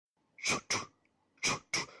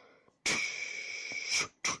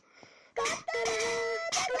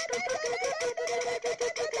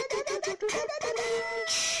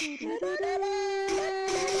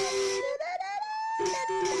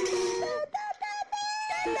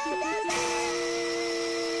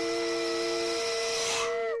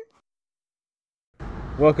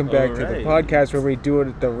Welcome back to the podcast where we do it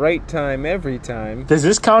at the right time every time. Does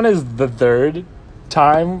this count as the third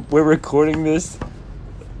time we're recording this?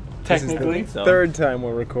 Technically, this is the third time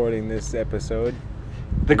we're recording this episode.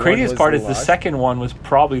 The craziest part is the second one was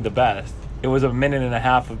probably the best. It was a minute and a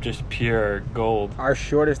half of just pure gold. Our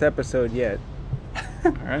shortest episode yet.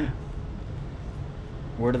 All right.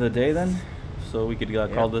 Word of the day then. So we could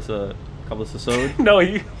call this a episode. No,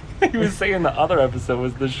 he was saying the other episode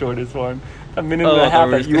was the shortest one. A minute and a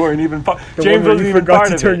half that you weren't even part. James wasn't even part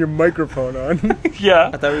of it. You forgot to turn your microphone on.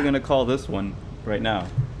 Yeah. I thought we were gonna call this one right now.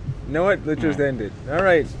 You know what? Let's just end it. All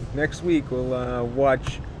right. Next week we'll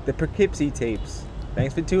watch the Poughkeepsie tapes.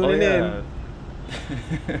 Thanks for tuning in.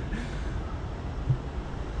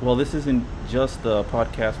 Well, this isn't just a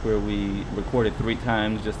podcast where we recorded 3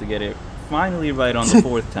 times just to get it finally right on the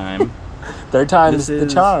 4th time. Third time is the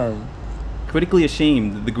charm. Critically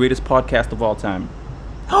Ashamed, the greatest podcast of all time.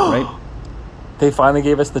 Right? They finally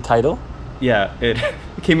gave us the title? Yeah, it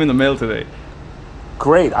came in the mail today.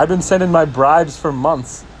 Great. I've been sending my bribes for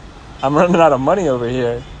months. I'm running out of money over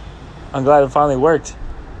here. I'm glad it finally worked.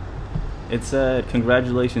 It said,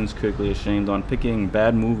 congratulations, Critically Ashamed, on picking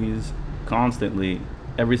bad movies constantly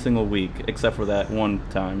every single week, except for that one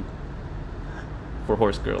time for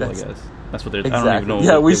Horse Girl, I guess. That's what they're... Exactly. I don't even know.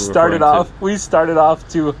 Yeah, what we they were started referring off. to. We started off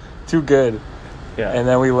too good. Yeah. And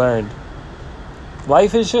then we learned.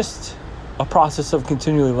 Life is just a process of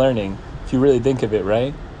continually learning, if you really think of it,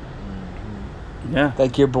 right? Yeah.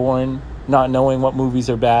 Like you're born not knowing what movies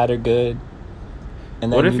are bad or good,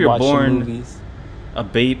 and then What if you you're watch born the movies. a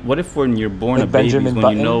babe? What if when you're born Like a baby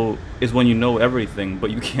Benjamin is when you know everything,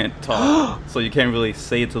 but you can't talk, so you can't really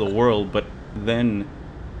say it to the world. But then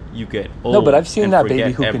you get old. No, but I've seen and that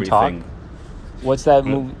baby forget who everything. can talk. What's that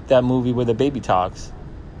movie? That movie where the baby talks.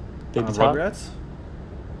 Baby talk. Rugrats?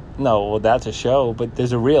 No, well that's a show, but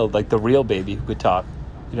there's the real baby who could talk.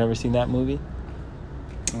 You never seen that movie?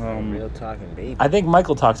 Real talking baby. I think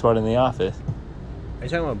Michael talks about it in The Office. Are you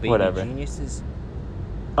talking about baby geniuses?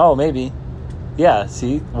 Oh, maybe. Yeah,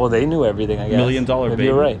 see? Well, they knew everything, I guess. $1 Million Maybe Baby.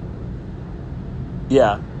 You're right.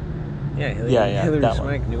 Yeah. Yeah, Hillary that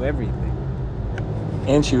Swank knew everything.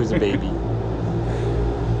 And she was a baby.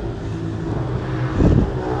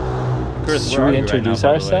 Chris, Should we introduce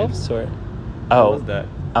ourselves? Or? What was that?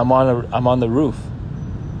 I'm on the roof.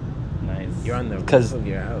 Nice. You're on the roof of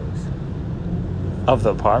your house. Of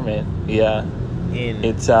the apartment, yeah.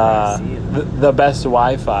 It's Brazil. the best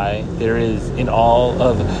Wi-Fi there is in all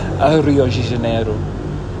of Rio de Janeiro.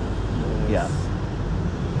 Yeah.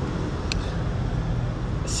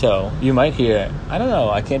 So you might hear. I don't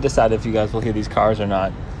know. I can't decide if you guys will hear these cars or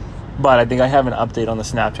not. But I think I have an update on the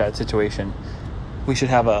Snapchat situation. We should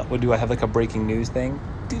have a. What do I have? Like a breaking news thing.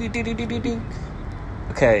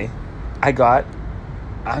 Okay,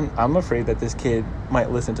 I'm afraid that this kid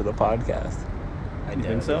might listen to the podcast. You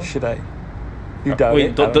think so? Should I? You doubt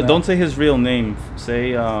Wait, it? don't say his real name.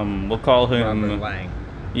 Say, we'll call him... Robert Lang.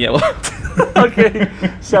 Yeah. Well, Okay.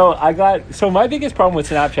 So my biggest problem with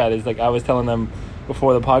Snapchat is, like, I was telling them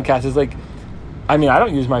before the podcast, is, like, I mean, I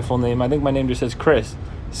don't use my full name. I think my name just says Chris.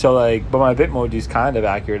 So, like, but my Bitmoji is kind of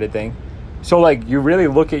accurate, I think. So, like, you really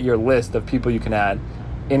look at your list of people you can add,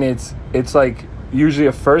 and it's like, usually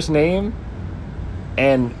a first name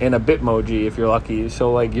and a Bitmoji if you're lucky.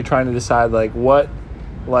 So, like, you're trying to decide, like, what,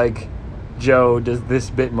 like, Joe does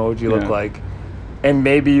this Bitmoji look like, and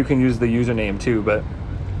maybe you can use the username too. But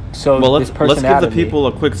so let's give the added people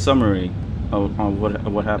a quick summary of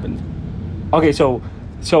what happened. Okay, so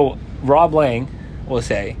Rob Lang, we'll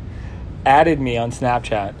say, added me on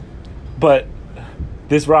Snapchat, but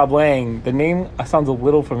this Rob Lang, the name sounds a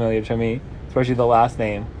little familiar to me, especially the last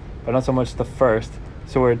name, but not so much the first.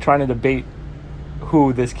 So we're trying to debate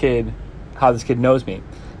how this kid knows me.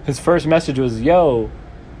 His first message was, "Yo,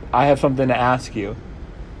 I have something to ask you."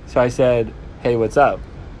 So I said, "Hey, what's up?"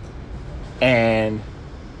 And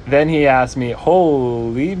then he asked me,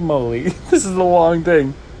 "Holy moly, this is a long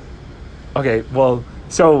thing." Okay, well,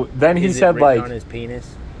 so then he said, like, on his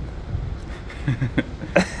penis?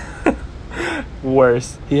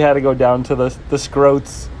 Worse. He had to go down to the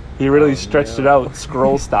scrotes. He really stretched it out,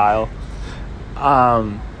 scroll style.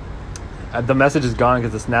 The message is gone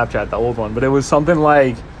because of Snapchat, the old one. But it was something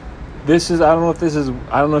like, I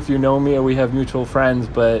don't know if you know me or we have mutual friends,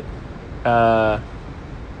 but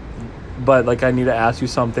but like I need to ask you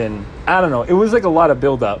something. I don't know. It was like a lot of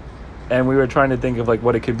build up, and we were trying to think of like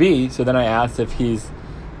what it could be. So then I asked if he's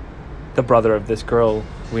the brother of this girl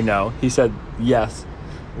we know. He said yes.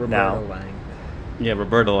 Roberta Lang. Yeah,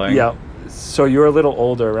 Roberta Lang. Yeah. So you're a little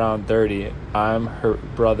older, around 30. I'm her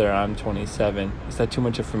brother. I'm 27. Is that too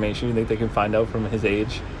much information? You think they can find out from his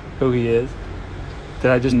age who he is?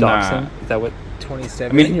 Did I just dox him? Is that what?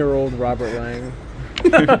 27-year-old Robert Lang.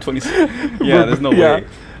 27. Yeah, there's no Yeah. way.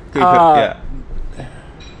 Yeah.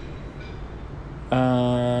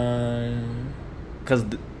 Because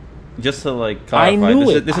just to like clarify, I knew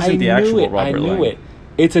it. This isn't the actual Robert I knew Lang. it.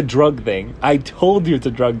 It's a drug thing. I told you it's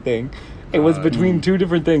a drug thing. It was between two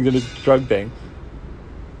different things, and it's a drug thing.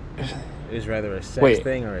 It was rather a sex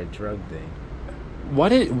thing or a drug thing.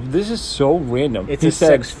 This is so random. It's a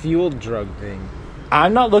sex-fueled drug thing.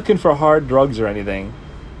 I'm not looking for hard drugs or anything,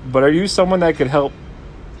 but are you someone that could help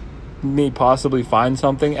me possibly find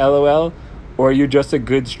something, LOL? Or are you just a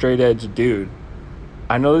good straight-edge dude?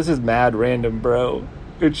 I know this is mad random, bro.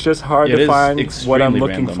 It's just hard to find what I'm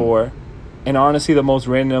looking for. And honestly, the most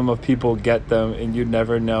random of people get them, and you'd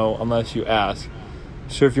never know unless you ask.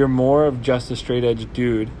 So if you're more of just a straight-edge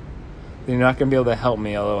dude, then you're not going to be able to help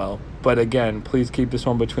me, LOL. But again, please keep this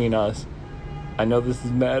one between us. I know this is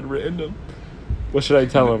mad random. What should I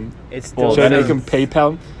tell him? Should I make him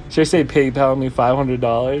PayPal? Should I say PayPal me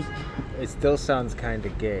 $500? It still sounds kind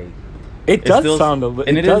of gay. It does sound a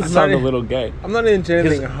little gay. I'm not into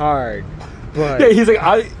anything hard, but yeah, he's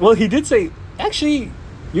like, he did say, actually,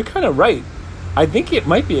 you're kind of right. I think it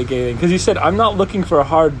might be a gay thing because he said, I'm not looking for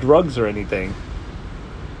hard drugs or anything.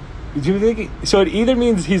 Do you think so? It either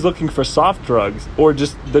means he's looking for soft drugs, or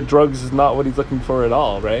just the drugs is not what he's looking for at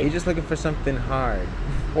all, right? He's just looking for something hard.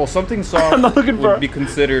 Well, something soft would be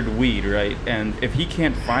considered weed, right? And if he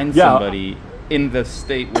can't find somebody in the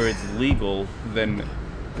state where it's legal, then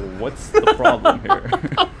what's the problem here?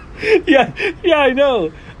 yeah, I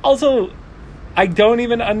know. Also, I don't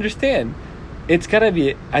even understand. It's gotta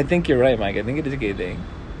be. I think you're right, Mike. I think it is a gay thing.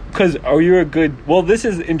 Because are you a good? Well, this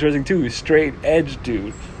is interesting too. Straight edge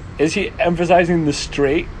dude. Is he emphasizing the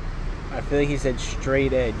straight? I feel like he said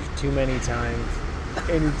straight edge too many times.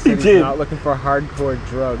 And he said he's not looking for hardcore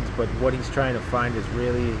drugs, but what he's trying to find is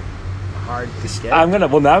really hard to get. Now I'm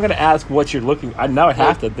gonna ask what you're looking. Now I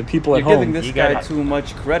have to. The people at home. You're giving this guy too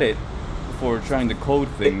much credit for trying to code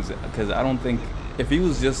things, because I don't think if he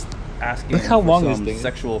was just asking for some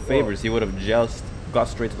sexual favors, he would have just got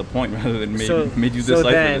straight to the point rather than made you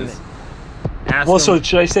decipher this. So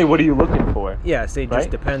should I say, what are you looking for? Yeah, say just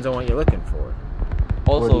depends on what you're looking for.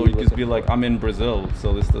 Also, you just be like, I'm in Brazil,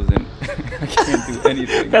 so this doesn't... I can't do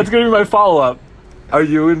anything. That's going to be my follow-up. Are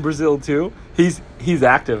you in Brazil, too? He's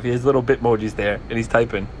active. He has little Bitmojis there, and he's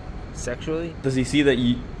typing. Sexually? Does he see that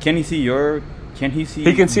you... Can he see your... Can he see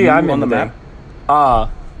He can see I'm on in the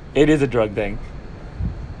map. It is a drug thing.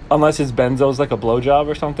 Unless his benzo's like a blowjob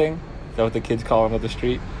or something. Is that what the kids call him at the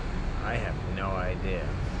street? I have no idea.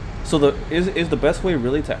 So is the best way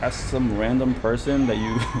really to ask some random person that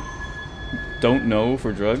you don't know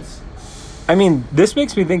for drugs? I mean, this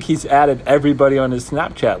makes me think he's added everybody on his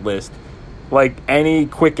Snapchat list. Like any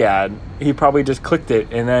quick ad, he probably just clicked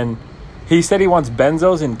it, and then he said he wants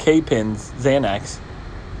benzos and K-pins, Xanax.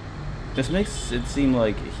 This makes it seem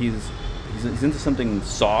like he's into something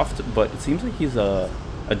soft, but it seems like he's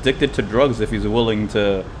addicted to drugs if he's willing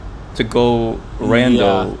to go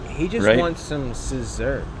rando. Yeah. He just wants some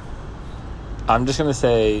scissor. I'm just gonna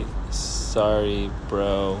say, sorry,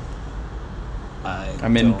 bro.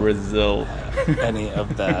 I'm in Brazil. Any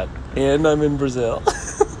of that, and I'm in Brazil.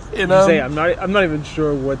 And I'm not even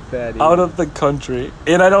sure what that is. Out of the country,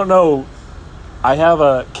 and I don't know. I have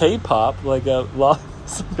a K-pop, like a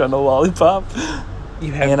kind of lollipop.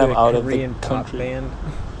 You have and a I'm out Korean of the pop country. band.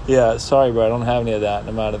 Yeah, sorry, bro. I don't have any of that, and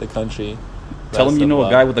I'm out of the country. Tell him you know a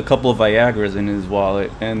guy with a couple of Viagras in his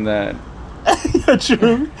wallet, and that. Yeah,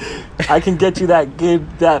 true. I can get you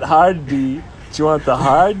that hard D. Do you want the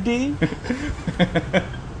hard D?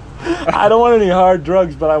 I don't want any hard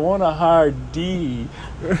drugs, but I want a hard D.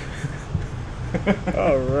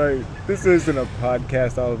 All right. This isn't a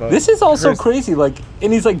podcast all about... This is also crazy. Like,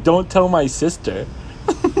 and he's like, don't tell my sister.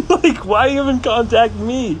 Like, why even contact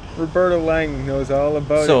me? Roberta Lang knows all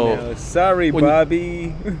about it now. Sorry, Bobby.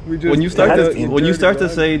 When you start to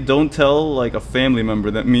say don't tell like a family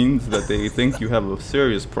member, that means that they think you have a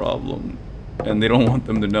serious problem, and they don't want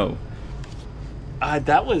them to know.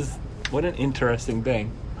 What an interesting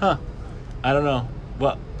thing, huh? I don't know.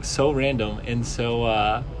 Well, so random and so.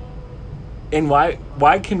 And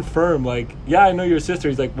why confirm? Like, yeah, I know your sister.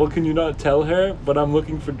 He's like, well, can you not tell her? But I'm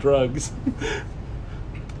looking for drugs.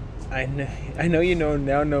 I know you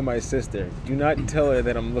know my sister. Do not tell her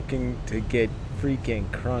that I'm looking to get freaking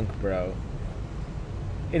crunk, bro.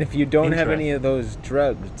 And if you don't have any of those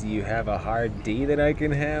drugs, do you have a hard D that I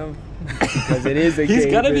can have? Because it is a he's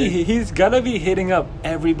gonna be hitting up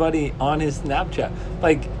everybody on his Snapchat.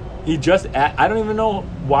 Like he just I don't even know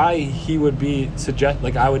why he would be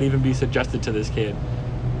I would even be suggested to this kid.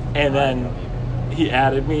 And then he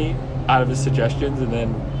added me out of his suggestions, and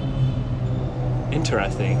then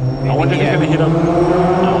interesting. I wonder if he's gonna hit him.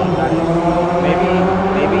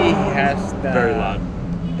 Maybe he has very loud.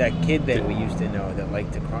 That kid that we used to know that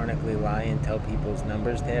liked to chronically lie and tell people's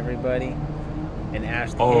numbers to everybody, and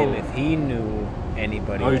asked him if he knew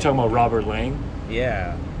anybody. Oh, you're talking about Robert Lang?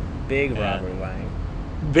 Yeah, big Robert Lang.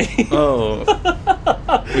 Big. Oh,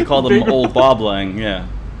 we called him Old Bob Lang. Yeah.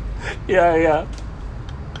 Yeah.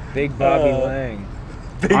 Big Bobby Lang.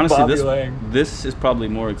 Big Honestly, Bobby Lang. this is probably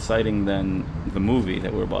more exciting than the movie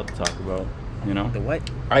that we're about to talk about. You know? The what?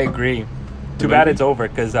 I agree. Too bad it's over,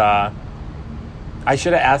 because I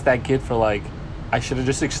should have asked that kid for I should have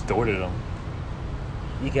just extorted him.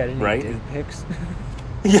 You got any dick pics?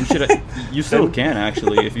 You still can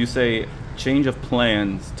actually if you say change of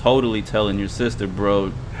plans. Totally telling your sister,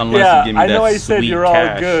 bro. Unless you give me that sweet cash. I know I said you're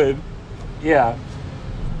all good. Yeah.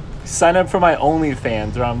 Sign up for my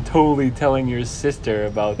OnlyFans, or I'm totally telling your sister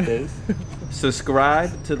about this.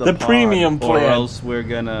 Subscribe to the pod, premium plan, or else we're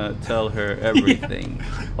gonna tell her everything.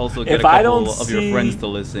 Yeah. Also, get if a couple of your friends to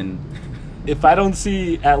listen. If I don't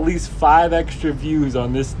see at least 5 extra views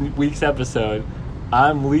on this week's episode,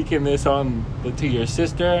 I'm leaking this on to your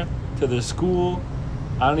sister, to the school.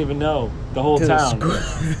 I don't even know, the whole town.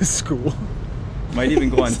 The school. Might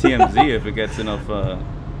even go on TMZ if it gets enough.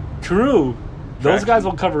 True. Those traction. guys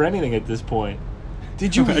will cover anything at this point.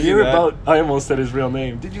 Did you hear about? I almost said his real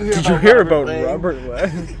name. Did you hear about Robert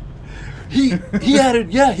Lang? He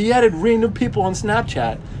added random people on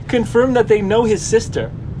Snapchat, confirmed that they know his sister,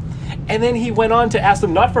 and then he went on to ask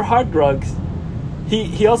them not for hard drugs.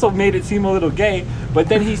 He also made it seem a little gay, but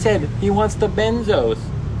then he said he wants the benzos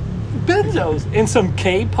and some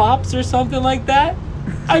K-pops or something like that.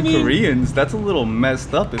 I mean, Koreans. That's a little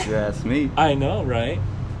messed up if you ask me. I know, right?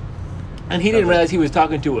 And he didn't realize he was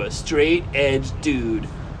talking to a straight edge dude.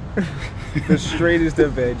 The straightest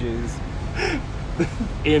of edges.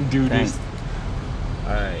 And dudest.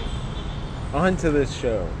 Alright. On to this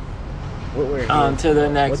show. What we're here On to the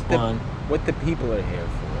next one. What the people are here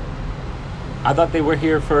for. I thought they were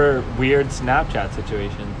here for weird Snapchat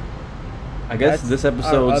situations. I guess this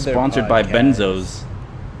episode is sponsored by Benzos.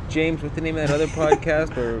 James, what's the name of that other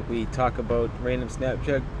podcast where we talk about random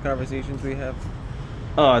Snapchat conversations we have?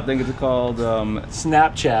 Oh, I think it's called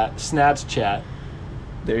Snapchat.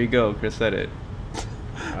 There you go, Chris said it.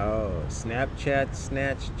 Oh, Snapchat,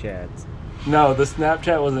 Snatch Chats. No, the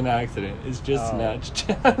Snapchat was an accident. It's just Snatch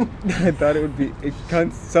Chat. I thought it would be. It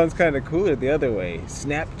sounds kind of cooler the other way.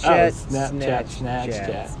 Snapchat, Snatch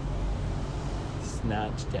Chat.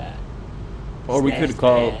 Snatch Chat. Or we could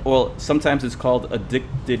call. Well, sometimes it's called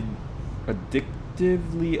addictively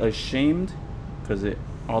ashamed, because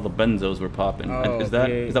all the benzos were popping. Is that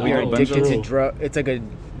what you call addicted benzos? to drug? It's like a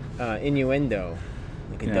innuendo,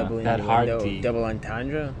 like a double that innuendo, hard D. double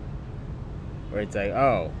entendre, where it's like,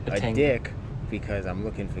 a dick because I'm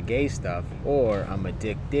looking for gay stuff, or I'm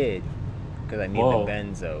addicted because I need the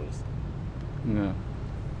benzos. Yeah.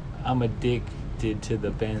 I'm addicted to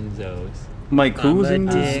the benzos. Mike, who's in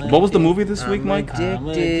this? What was the movie this week, Mike? I'm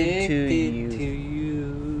addicted to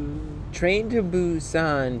you. Train to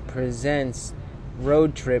Busan presents.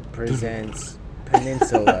 Road Trip presents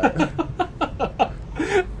Peninsula.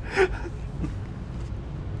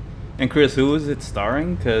 And Chris, who is it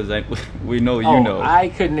starring? Because we know you know. I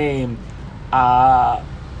could name. I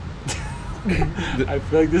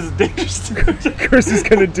feel like this is dangerous. Chris is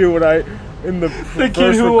gonna do what I in the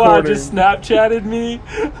kid who just Snapchatted me.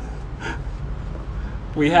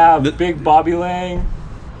 We have Big Bobby Lang.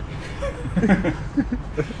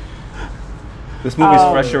 This movie's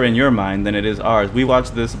fresher in your mind than it is ours. We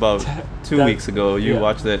watched this about 2 weeks ago. You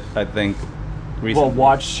watched it, I think, recently. Well,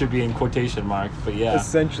 watched should be in quotation marks, but yeah.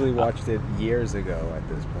 Essentially watched it years ago at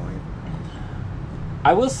this point.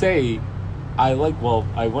 I will say, I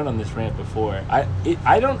went on this rant before. I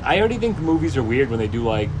already think movies are weird when they do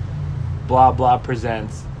blah blah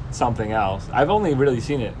presents something else. I've only really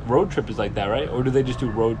seen it. Road Trip is like that, right? Or do they just do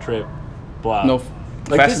Road Trip blah? No,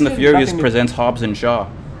 Fast and the Furious presents Hobbs and Shaw.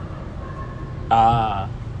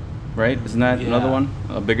 Right? Isn't that another one?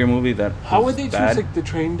 A bigger movie that How would they choose the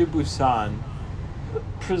Train to Busan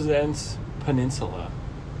presents Peninsula?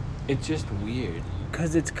 It's just weird.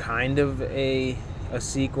 Because it's kind of a a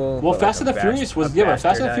sequel. Well, but Fast like and the Furious was but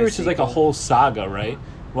Fast and the Furious is like a whole saga, right?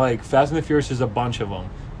 Like Fast and the Furious is a bunch of them,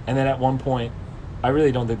 and then at one point, I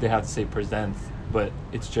really don't think they have to say presents, but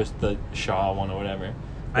it's just the Shaw one or whatever.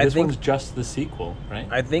 But this one's just the sequel, right?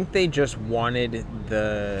 I think they just wanted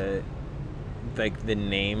the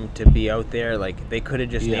name to be out there. Like they could have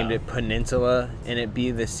just named it Peninsula and it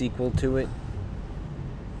be the sequel to it.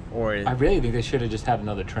 Or I really think they should have just had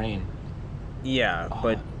another train. Yeah,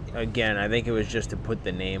 but again, I think it was just to put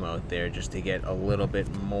the name out there, just to get a little bit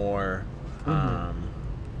more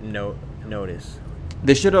notice.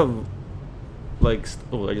 They should have, like,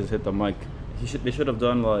 I just hit the mic. They should have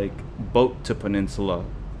done like Boat to Peninsula,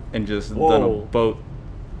 and just done a boat.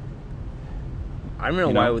 I don't know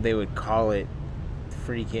why they would call it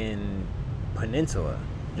freaking Peninsula.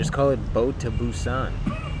 Just call it Boat to Busan.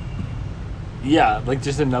 Yeah, like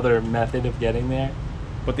just another method of getting there.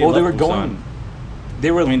 But they were Busan. going. They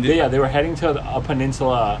were they were heading to a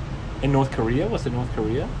peninsula in North Korea. Was it North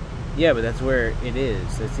Korea? Yeah, but that's where it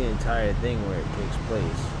is. That's the entire thing where it takes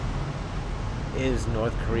place. Is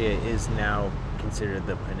North Korea is now considered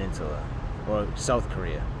the peninsula, or South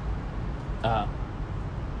Korea.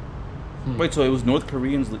 Wait, so it was North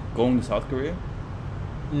Koreans going to South Korea?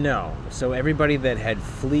 No, so everybody that had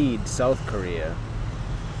fled South Korea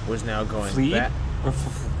was now going back. Or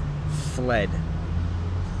fled.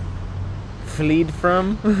 Fleed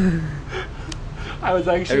from? I was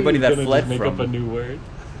actually everybody that gonna fled just make from. up a new word.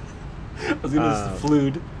 I was gonna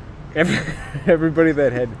flued. Everybody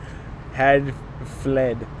that had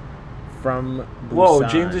fled from Busan. Whoa,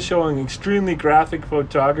 James is showing extremely graphic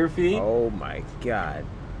photography. Oh my god.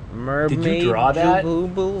 Mermaid Did you draw that?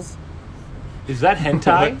 Boobles? Is that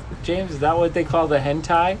hentai, James? Is that what they call the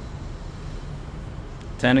hentai?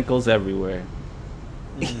 Tentacles everywhere.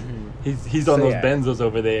 Mm-hmm. He's on those benzos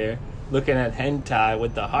over there, looking at hentai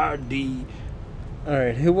with the hard D.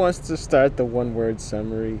 Alright, who wants to start the one-word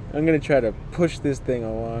summary? I'm going to try to push this thing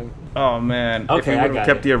along. Oh, man. Okay, if we would have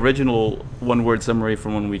kept the original one-word summary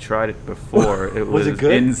from when we tried it before, it was it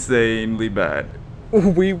good? insanely bad.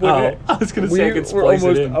 We would. I was going to say I could were splice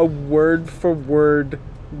almost it in. a word for word,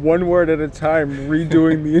 one word at a time,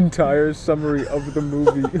 redoing the entire summary of the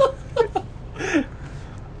movie.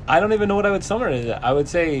 I don't even know what I would summarize it. I would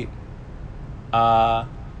say,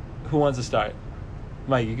 who wants to start?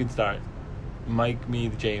 Mike, you can start. Mike, me,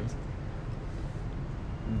 James.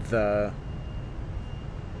 The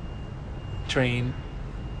train.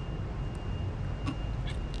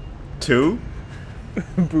 Two?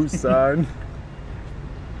 Busan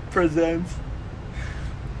Presents.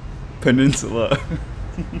 Peninsula.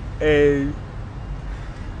 a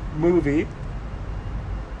Movie.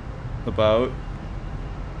 About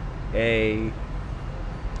a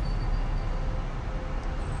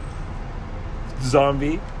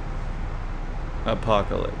Zombie.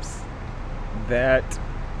 apocalypse. that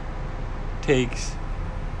Takes.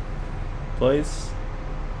 Place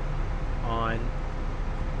on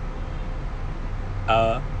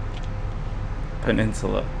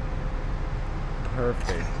Peninsula.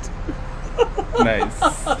 perfect. Nice.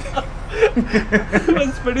 That's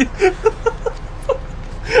pretty.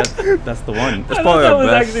 That's the one. That's I thought probably that our was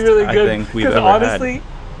best, actually really good. I think we've 'Cause ever honestly, had.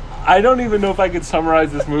 I don't even know if I could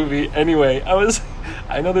summarize this movie anyway.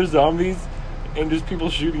 I know there's zombies and there's people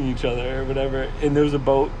shooting each other or whatever, and there's a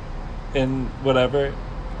boat and whatever.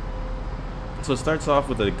 So it starts off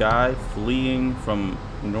with a guy fleeing from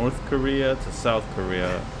North Korea to South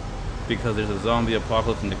Korea because there's a zombie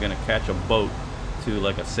apocalypse and they're going to catch a boat to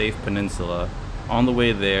like a safe peninsula. On the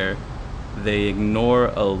way there, they ignore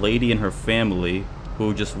a lady and her family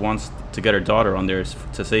who just wants to get her daughter on there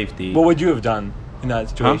to safety. What would you have done in that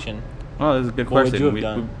situation? Oh, that's a good What would question. you have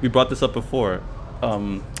done? We brought this up before.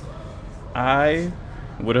 I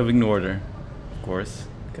would have ignored her, of course,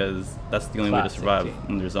 because that's the only way to Classic, survive Jake.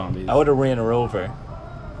 when there's zombies. I would have ran her over.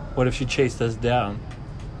 What if she chased us down?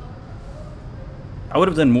 I would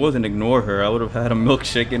have done more than ignore her. I would have had a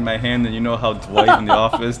milkshake in my hand, and you know how Dwight in The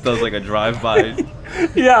Office does like a drive-by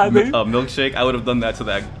Yeah, milkshake? I would have done that to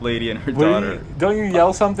that lady and her daughter. don't you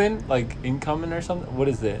yell something like incoming or something? What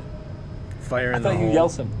is it? Fire I in the thought hole. you yell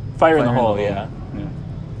some fire in the hole. Yeah.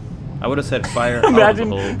 I would have said fire out of Imagine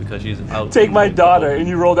the hole because she's out. Take in my the daughter, hole. and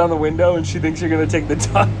you roll down the window, and she thinks you're gonna take the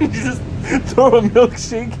daughter. You just throw a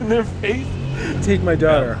milkshake in their face. Take my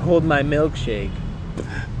daughter. Hold my milkshake.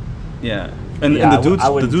 Yeah, and Yeah, the dude's I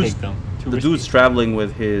the wouldn't dude's take them. Too the risky. dude's traveling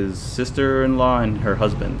with his sister-in-law and her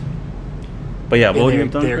husband. But yeah, what would you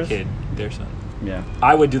have done, Their Chris? kid, their son. Yeah.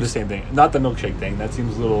 I would do the same thing. Not the milkshake thing. That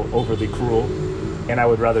seems a little overly cruel, and I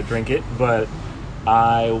would rather drink it. But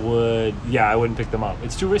I would, I wouldn't pick them up.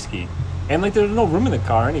 It's too risky, and like there's no room in the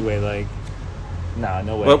car anyway. Like, Nah,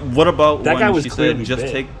 no way. But what about That when guy was she said, clearly just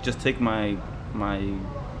big. take my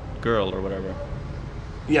girl or whatever?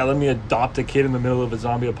 Yeah, let me adopt a kid in the middle of a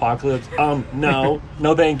zombie apocalypse. No,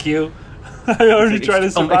 no, thank you. I already tried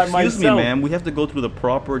to survive excuse myself. me, ma'am. We have to go through the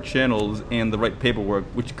proper channels and the right paperwork,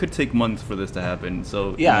 which could take months for this to happen.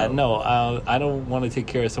 So Yeah, you know. no, I don't want to take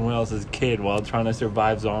care of someone else's kid while trying to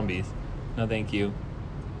survive zombies. No, thank you.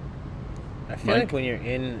 I feel Mike? like when you're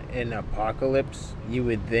in an apocalypse, you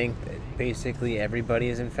would think that basically everybody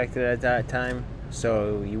is infected at that time.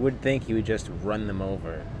 So you would think you would just run them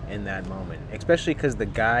over in that moment. Especially because the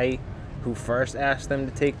guy who first asked them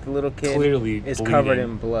to take the little kid Clearly is bleeding. covered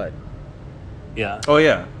in blood. Yeah. Oh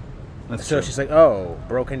yeah, that's So true. she's like, oh,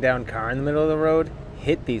 broken down car in the middle of the road?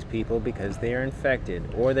 Hit these people because they are infected.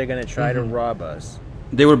 Or they're going to try to rob us.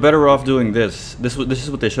 They were better off doing this. This is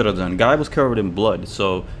what they should have done. Guy was covered in blood,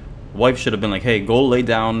 so wife should have been like, "Hey, go lay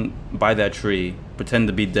down by that tree, pretend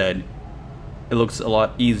to be dead. It looks a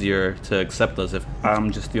lot easier to accept us if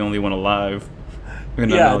I'm just the only one alive." You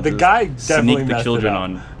know, Yeah, the just guy definitely sneak the messed it children up.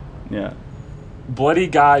 on. Yeah, Bloody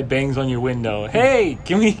guy bangs on your window. Hey,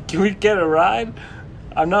 can we get a ride?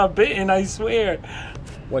 I'm not bitten, I swear.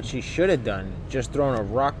 What she should have done, just thrown a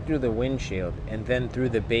rock through the windshield and then threw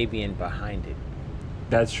the baby in behind it.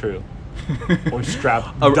 That's true. Or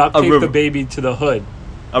duct a tape rev- the baby to the hood.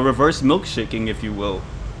 a reverse milkshaking, if you will.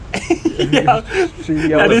 Yeah. She That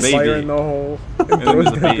yelled is- fire in the hole and And throws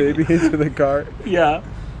there's the a baby. baby into the car. Yeah.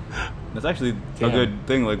 That's actually Damn. a good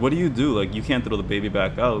thing. Like, what do you do? Like, you can't throw the baby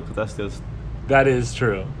back out because that's just That is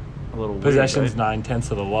true. a little Possession's weird,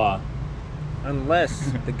 9/10 of the law.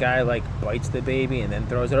 Unless the guy like bites the baby and then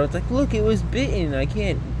throws it out. It's like, look, it was bitten. I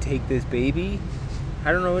can't take this baby.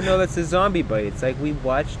 I don't know that's a zombie bite. It's like we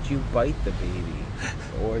watched you bite the baby.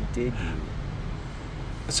 Or did you?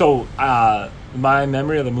 So, my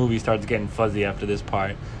memory of the movie starts getting fuzzy after this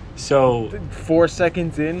part. So, 4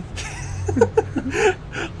 seconds in.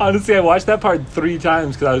 honestly, I watched that part 3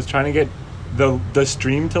 times because I was trying to get the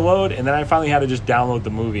stream to load, and then I finally had to just download the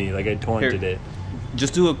movie. Like, I torrented Here. it.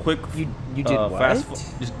 Just do a quick You did what?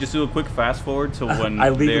 just do a quick fast forward to when I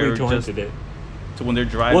legally they're torrented it. to when they're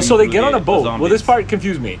driving. Well, so they through get on a the boat. Well, this zombies. part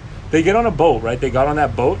confused me. They get on a boat, right? They got on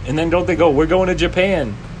that boat, and then don't they go, we're going to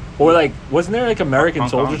Japan? Or, like, wasn't there, like, American Hong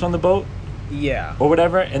Kong. soldiers on the boat? Yeah. Or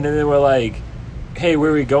whatever? And then they were like, hey,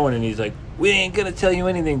 where are we going? And he's like, we ain't gonna tell you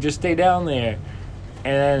anything. Just stay down there.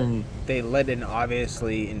 And, They let an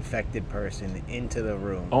obviously infected person into the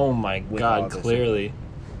room. oh my With all God, this- clearly.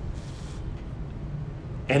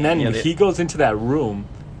 And then Yeah, he goes into that room,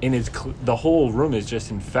 and the whole room is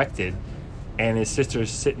just infected. And his sister's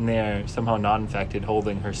sitting there, somehow not infected,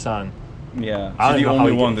 holding her son. Yeah, I don't she's the know how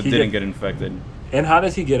only he one get- that he didn't get- get infected. And how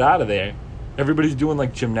does he get out of there? Everybody's doing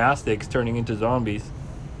like gymnastics, turning into zombies.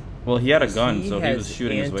 Well, he had a gun, so he has was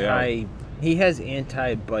shooting his way out. He has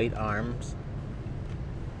anti-bite arms.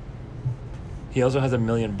 He also has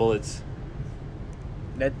 1,000,000 bullets.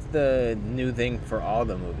 That's the new thing for all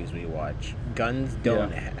the movies we watch. Guns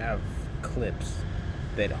don't Yeah. have clips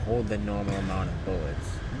that hold the normal amount of bullets.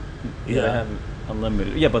 Yeah, Yeah. they have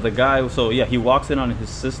unlimited. Yeah, but the guy. So yeah, he walks in on his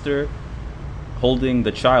sister, holding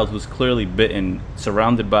the child who's clearly bitten,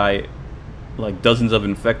 surrounded by like dozens of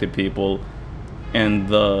infected people, and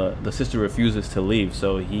the sister refuses to leave.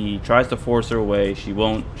 So he tries to force her away. She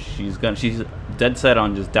won't. She's dead set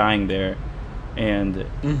on just dying there, and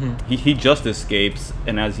he just escapes.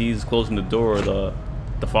 And as he's closing the door, the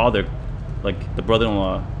father, like the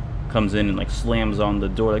brother-in-law, comes in and like slams on the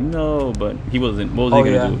door like no, but he wasn't. What was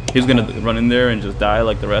he gonna do? He was gonna run in there and just die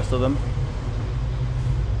like the rest of them.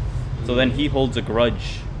 So then he holds a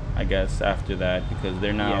grudge, I guess, after that because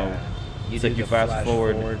they're now. Yeah. It's do like you the fast flash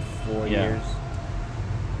forward. 4 Yeah. years.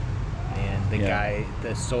 And Yeah.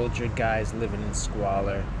 the soldier guy's living in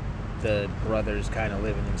squalor. The brothers kind of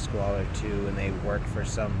living in squalor too, and they work for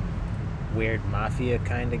some weird mafia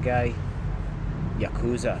kind of guy.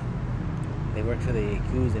 Yakuza. They work for the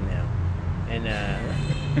Yakuza now. And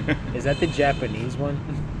is that the Japanese one?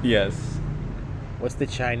 Yes, What's the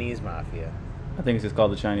Chinese mafia? I think it's just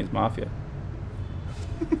called the Chinese Mafia.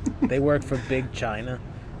 They work for Big China.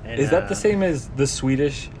 And, Is that the same as the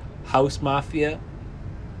Swedish house mafia?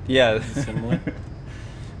 Yeah, Similar?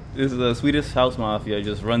 this is the Swedish house mafia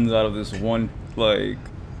just runs out of this one like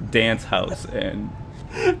dance house, and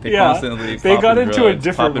they constantly they got popping into a drugs,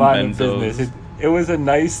 different popping line of benzos. business. It was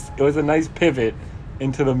a nice pivot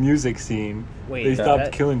into the music scene. Wait, They is stopped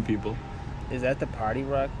that- killing people. Is that the party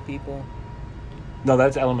rock people? No,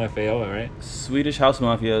 that's LMFAO, right? Swedish house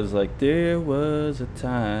mafia is like there was a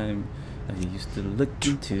time I used to look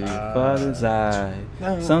into your father's eye,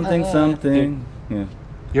 something. Yeah.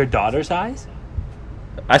 Your daughter's eyes?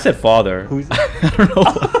 I said father. Who's? I don't know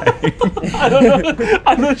why. I don't know.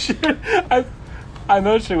 I'm not sure. I'm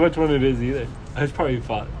not sure which one it is either. It's probably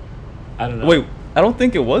father. I don't know. Wait, I don't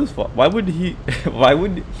think it was father. Why would he? Why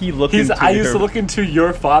would he look into? I used to look into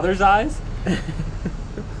your father's eyes.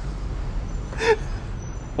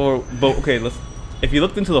 But okay, let's. If you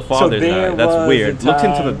looked into the father's eye, was that's weird. a Looked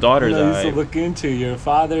into the time daughter's when I used eye. to look into your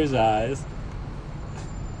father's eyes.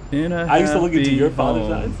 In a I used to look into happy your father's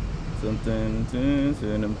home. eyes.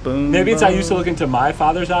 Something, boom, Maybe it's I used to boom. look into my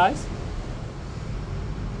father's eyes.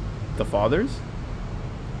 The father's.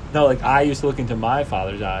 No, like I used to look into my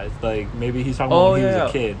father's eyes. Like maybe he's talking about when he was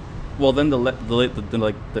a kid. Well, then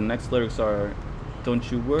the next lyrics are, "Don't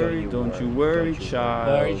you worry, don't you worry, child."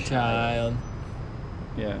 Sorry, child.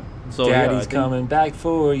 Yeah. So Daddy's yeah, I think- coming back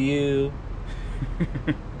for you.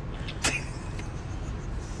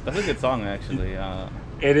 That's a good song, actually. It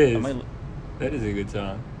I is. might- That is a good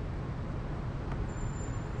song.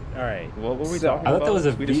 All right. What were we So- talking I about? thought that was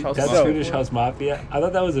a Swedish House that's Mafia? Swedish House Mafia. I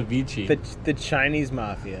thought that was a Vici. The Chinese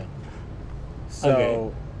mafia. So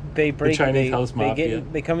Okay. they break. Chinese house they mafia.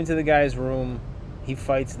 They come into the guy's room. He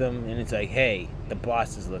fights them, and it's like, hey, the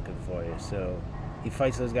boss is looking for you. So he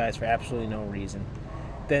fights those guys for absolutely no reason.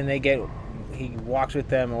 Then he walks with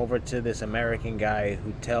them over to this American guy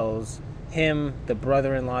who tells him, the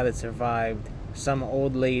brother-in-law that survived, some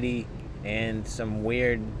old lady, and some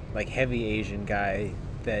weird, like, heavy Asian guy,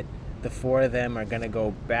 that the four of them are going to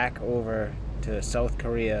go back over to South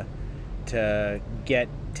Korea to get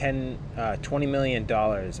 $20 million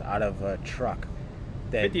out of a truck.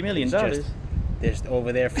 That $50 million? is just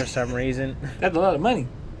over there for some reason. That's a lot of money.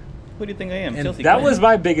 Who do you think I am? And Chelsea That Clinton? was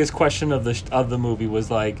my biggest question of the movie was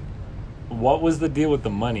like, what was the deal with the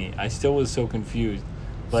money? I still was so confused.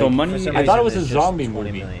 Like, So money- For some I thought it was reason, a it's just zombie 20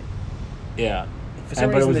 movie. million. Yeah. For some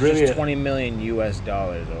but it reason, was there's really just $20 million US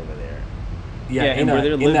dollars over there. Yeah, and where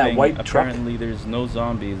they're in living, that white truck. apparently there's no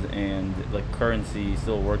zombies, and like currency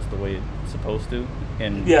still works the way it's supposed to.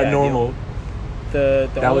 And Yeah, Yeah, normal. The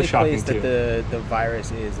That only was shocking, place that too. the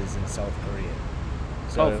virus is in South Korea.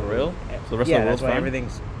 Oh, for real? So the rest yeah, of the that's world's why fine?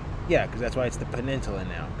 everything's. Yeah, because that's why it's the Peninsula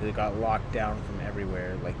now. Because it got locked down from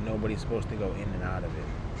everywhere. Like nobody's supposed to go in and out of it.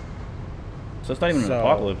 So it's not even an So-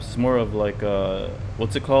 apocalypse. It's more of like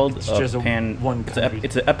what's it called? It's just one It's, country.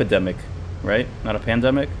 it's an epidemic, right? Not a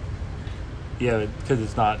pandemic. Yeah, because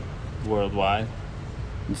it's not worldwide.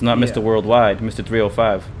 It's not Yeah. Mr. Worldwide, Mr.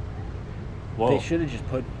 305. Whoa. They should have just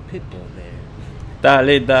put Pitbull there.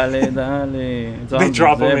 Dale, dale, dale. Zombies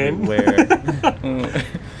drop 'em in. everywhere.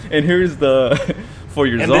 And here's the for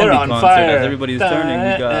your And zombie they're on concert fire. as everybody's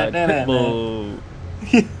turning. You got Da, da, da, da. Pitbull.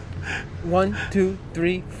 1, 2,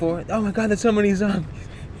 3, 4. Oh my God, there's so many zombies.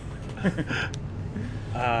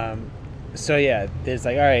 So yeah, there's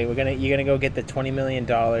like, all right, you're gonna go get the $20 million,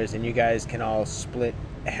 and you guys can all split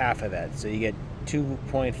half of that. So you get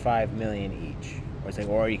 2.5 million each. Or it's like,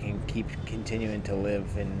 or you can keep continuing to live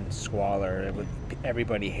in squalor with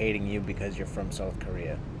everybody hating you because you're from South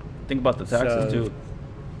Korea. Think about the taxes So- too.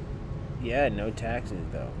 Yeah, no taxes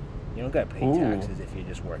though. You don't got to pay Ooh. taxes if you're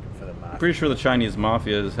just working for the mafia. Pretty sure the Chinese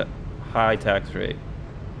mafia is high tax rate.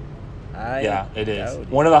 Yeah, it is. doubt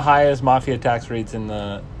One of the highest mafia tax rates in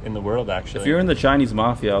the world, actually. If you're in the Chinese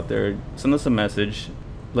mafia out there, send us a message.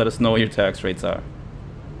 Let us know what your tax rates are.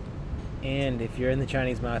 And if you're in the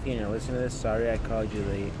Chinese mafia and you're listening to this, sorry I called you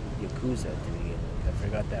the Yakuza to begin with. I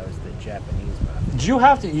forgot that was the Japanese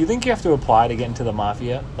mafia. Do you think you have to apply to get into the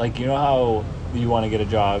mafia? Like, you know how you want to get a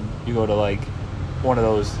job, you go to like one of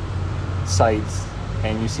those sites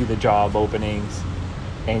and you see the job openings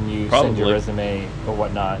and you send your Probably. resume or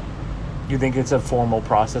whatnot. You think it's a formal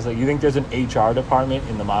process? Like, you think there's an HR department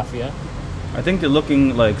in the mafia? I think they're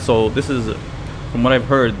looking like, so this is, from what I've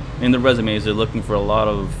heard, in the resumes, they're looking for a lot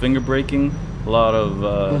of finger breaking, a lot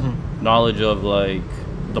of knowledge of like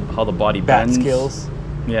how the body Bat bends. skills.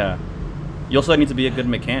 Yeah. You also need to be a good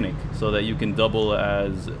mechanic so that you can double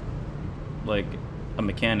as like a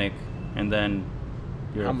mechanic, and then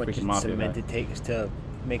you're How a much freaking mafia cement guy. it takes to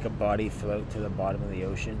make a body float to the bottom of the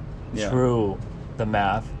ocean? Yeah. True, the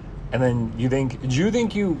math. And then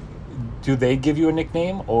do they give you a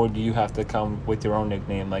nickname, or do you have to come with your own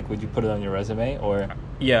nickname? Like, would you put it on your resume, or?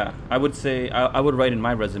 Yeah, I would say I would write in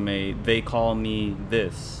my resume, they call me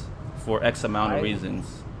this for X amount of I- reasons.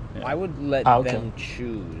 Yeah. I would let Okay. them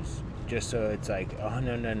choose, just so it's like, oh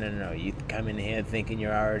no, you come in here thinking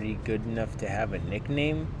you're already good enough to have a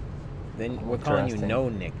nickname, then we're calling you Interesting. no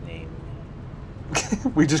nickname.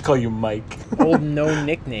 We just call you Mike. Old no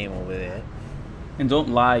nickname over there. And don't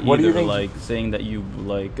lie What do you either, think- like saying that you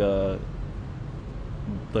like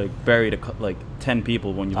buried like 10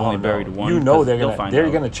 people when you've only buried one. You know 'cause they're they'll find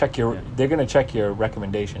gonna out. check your they're gonna check your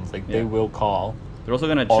recommendations. Like they will call. They're also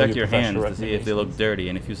gonna all check your your hands professional to see if they look dirty.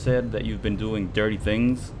 And if you said that you've been doing dirty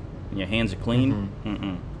things and your hands are clean,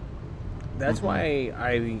 That's why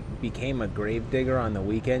I became a grave digger on the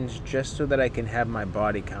weekends, just so that I can have my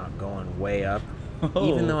body count going way up.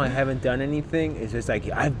 Even though I haven't done anything, it's just like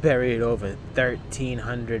I've buried over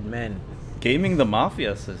 1,300 men. Gaming the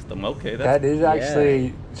mafia system. Okay, That is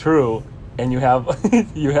actually true, and you have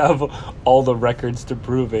you have all the records to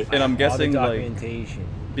prove it. And I'm guessing all the like documentation.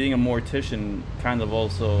 being a mortician kind of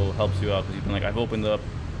also helps you out because you've been like, I've opened up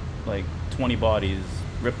like 20 bodies,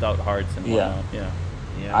 ripped out hearts and whatnot. Yeah.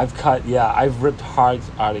 I've ripped hearts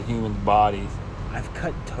out of human bodies. I've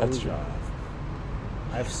cut toes off.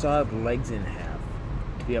 I've sawed legs in half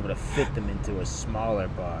to be able to fit them into a smaller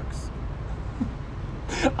box.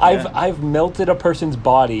 I've melted a person's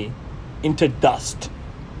body into dust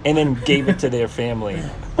and then gave it to their family.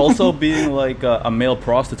 Also, being like a male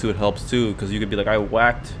prostitute helps too, because you could be like, I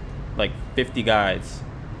whacked like 50 guys,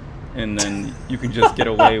 and then you can just get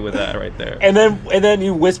away with that right there. And then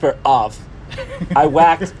you whisper off. I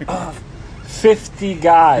whacked 50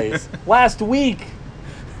 guys last week,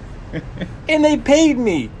 and they paid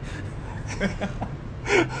me.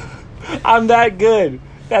 I'm that good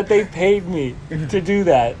that they paid me to do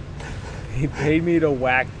that. He paid me to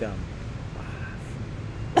whack them.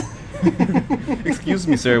 Excuse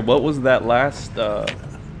me, sir. What was that last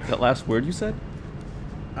word you said?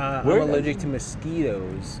 I'm allergic to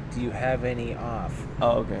mosquitoes. Do you have any off?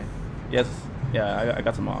 Oh, okay. Yes. Yeah, I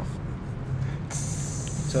got some off.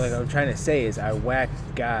 So like I'm trying to say is I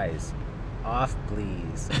whacked guys. Off,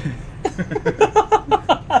 please.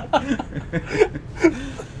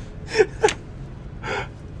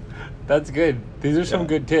 That's good. These are some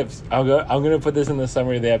good tips. I'm gonna put this in the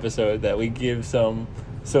summary of the episode that we give some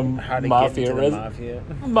How to mafia get into the mafia.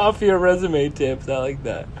 mafia resume tips. I like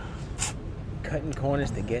that. Cutting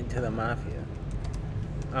corners to get into the mafia.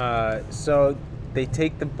 So they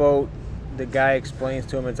take the boat. The guy explains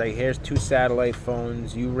to him, it's like, here's 2 satellite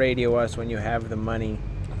phones. You radio us when you have the money,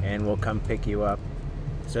 and we'll come pick you up.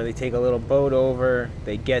 So they take a little boat over.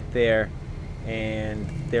 They get there, and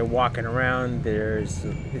they're walking around. It's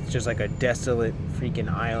just like a desolate freaking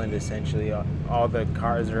island, essentially. All the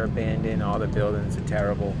cars are abandoned. All the buildings are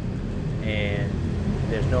terrible. And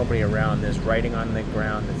there's nobody around. There's writing on the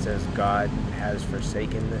ground that says God has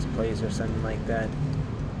forsaken this place or something like that.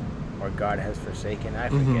 Or God has forsaken. I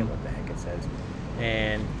forget what the heck it says.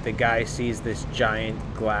 And the guy sees this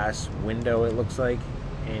giant glass window, it looks like.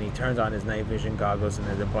 And he turns on his night vision goggles, and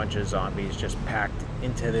there's a bunch of zombies just packed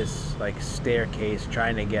into this like staircase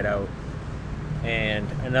trying to get out. And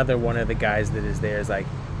another one of the guys that is there is like,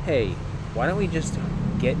 hey, why don't we just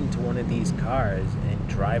get into one of these cars and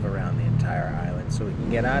drive around the entire island so we can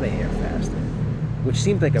get out of here faster? Which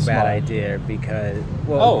seems like a bad idea because, it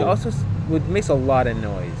also it makes a lot of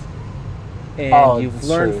noise. And you've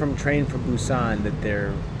learned from Train for Busan that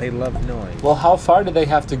they love noise. Well, how far do they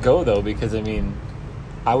have to go though? Because I mean,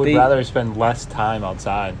 I would rather spend less time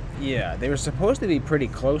outside. Yeah, they were supposed to be pretty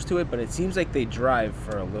close to it, but it seems like they drive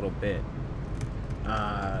for a little bit.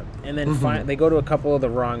 And then they go to a couple of the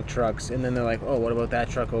wrong trucks, and then they're like, oh, what about that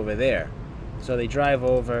truck over there? So they drive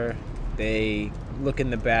over, they look in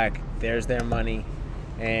the back, there's their money,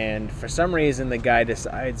 and for some reason the guy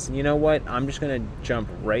decides, you know what, I'm just going to jump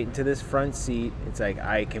right into this front seat. It's like,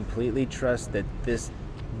 I completely trust that this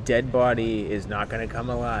dead body is not going to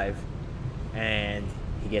come alive. And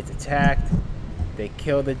he gets attacked. They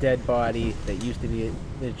kill the dead body that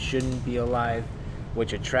shouldn't be alive,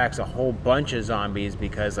 which attracts a whole bunch of zombies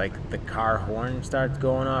because like the car horn starts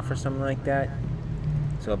going off or something like that.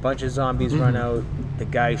 So a bunch of zombies run out. The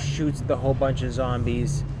guy shoots the whole bunch of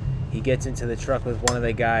zombies. He gets into the truck with one of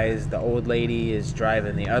the guys. The old lady is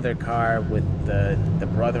driving the other car with the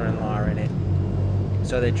brother-in-law in it.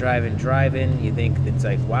 So they're driving. You think it's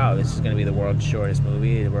like, wow, this is going to be the world's shortest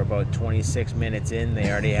movie. We're about 26 minutes in. They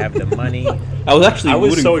already have the money. I was actually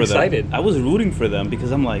rooting so for excited. them. I was rooting for them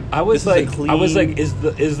because I'm like, is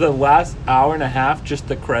the last hour and a half just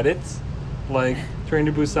the credits? Like Train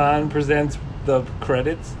to Busan presents the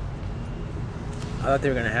credits? I thought they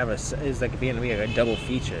were going to have it's like going to be like a double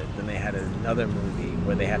feature. Then they had another movie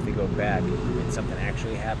where they have to go back and something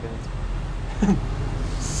actually happens.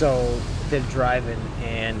 So they're driving,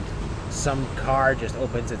 and some car just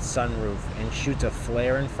opens its sunroof and shoots a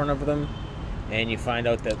flare in front of them, and you find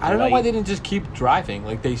out that I don't know why they didn't just keep driving.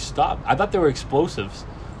 Like they stopped. I thought they were explosives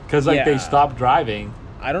because they stopped driving.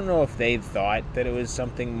 I don't know if they thought that it was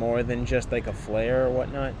something more than just like a flare or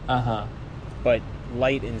whatnot. Uh-huh. But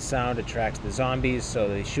light and sound attracts the zombies, so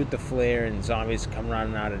they shoot the flare and zombies come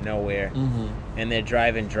running out of nowhere. Mm-hmm. And they're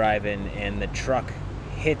driving, and the truck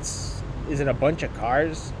hits. Is it a bunch of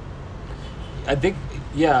cars? I think.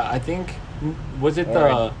 Was it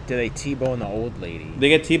do they T-bone the old lady? They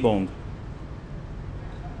get T-boned.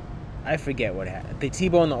 I forget what happened. They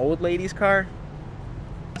T-bone the old lady's car?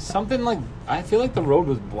 something like, I feel like the road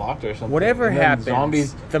was blocked or something. Whatever and then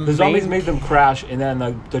happens, the zombies made them crash, and then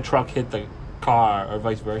the truck hit the car, or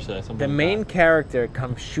vice versa. The main character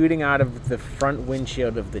comes shooting out of the front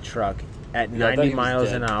windshield of the truck at 90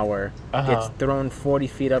 miles an hour, gets thrown 40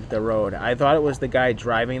 feet up the road. I thought it was the guy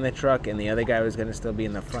driving the truck, and the other guy was going to still be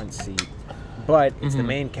in the front seat. But it's the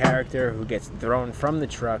main character who gets thrown from the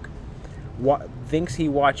truck, thinks he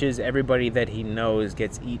watches everybody that he knows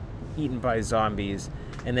gets eaten by zombies,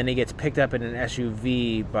 and then he gets picked up in an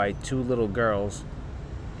SUV by two little girls.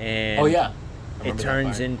 And it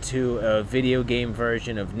turns into a video game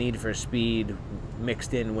version of Need for Speed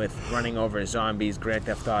mixed in with running over zombies, Grand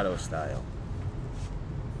Theft Auto style.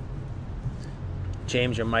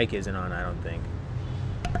 James, your mic isn't on, I don't think.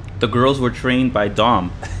 The girls were trained by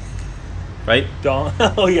Dom, right? Dom.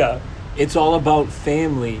 Oh yeah, it's all about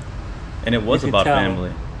family. And it was about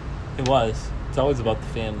family. It was. It's always about the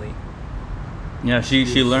family. Yeah, she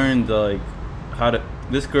learned like how to.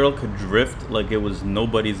 This girl could drift like it was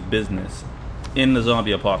nobody's business in the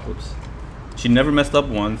zombie apocalypse. She never messed up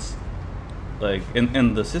once. Like,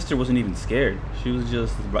 and the sister wasn't even scared. She was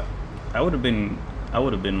just. I would have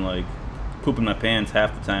been like pooping my pants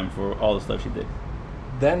half the time for all the stuff she did.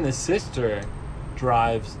 Then the sister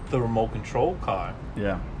drives the remote control car.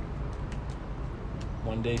 Yeah.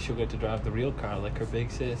 One day she'll get to drive the real car like her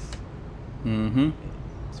big sis. Mm-hmm.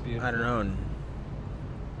 It's beautiful. I don't know.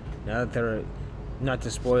 Now that they're, not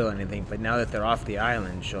to spoil anything, but now that they're off the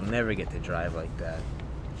island, she'll never get to drive like that.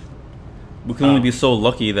 We can only be so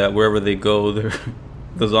lucky that wherever they go,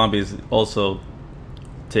 the zombies also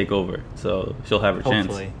take over. So she'll have her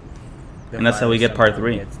chance. And that's how we get part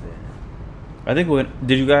 3. I think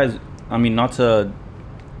did you guys? I mean, not to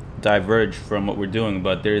diverge from what we're doing,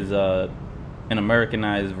 but there's an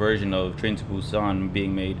Americanized version of Train to Busan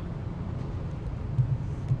being made.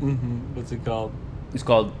 What's it called? It's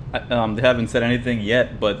called. They haven't said anything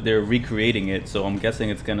yet, but they're recreating it. So I'm guessing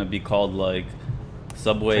it's gonna be called like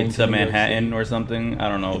Subway Train to to Manhattan or something. I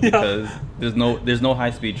don't know, because there's no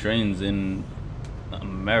high speed trains in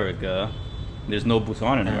America. There's no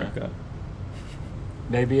Busan in America.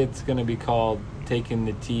 Maybe it's gonna be called Taking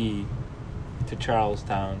the T to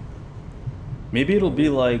Charlestown. Maybe it'll be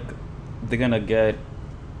like they're gonna get.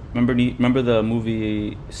 Remember the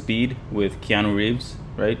movie Speed with Keanu Reeves,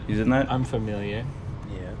 right? He's in that. I'm familiar.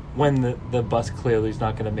 Yeah. When the bus clearly is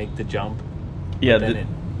not gonna make the jump. Yeah. Then it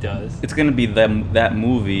does. It's gonna be that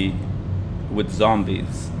movie with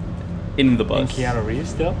zombies in the bus. And Keanu Reeves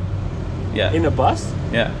still? Yeah. In a bus?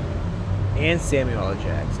 Yeah. And Samuel L.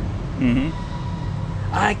 Jackson. Mm-hmm.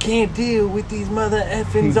 I can't deal with these mother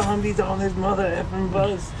effing zombies on this mother effing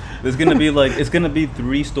bus. There's gonna be it's gonna be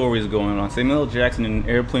 3 stories going on. Samuel L. Jackson in an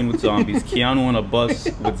airplane with zombies, Keanu on a bus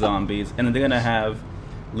with zombies, and then they're gonna have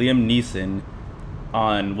Liam Neeson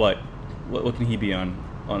on what can he be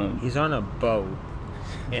on? He's on a boat,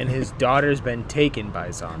 and his daughter's been taken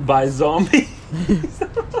by zombies. By zombies?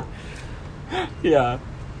 Yeah.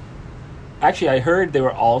 Actually, I heard they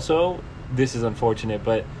were also, this is unfortunate,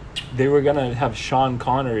 but they were gonna have Sean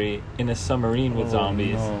Connery in a submarine with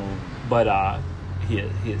zombies. No. But he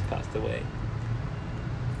has passed away.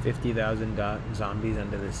 50,000 zombies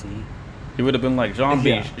under the sea. He would have been like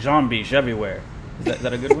zombies everywhere. Is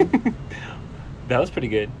that a good one? That was pretty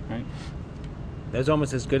good. Right. That was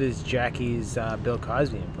almost as good as Jackie's Bill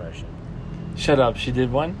Cosby impression. Shut up, she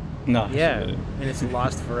did one? No. Yeah, and it's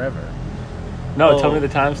lost forever. No, tell me the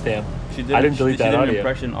timestamp. She did. I didn't delete that She did audio. an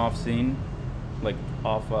impression off scene, like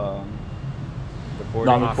off recording.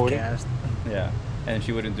 Non-recording? Off-cast. Yeah, and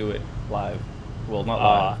she wouldn't do it live. Well, not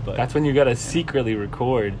live, but that's when you gotta secretly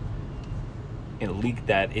record and leak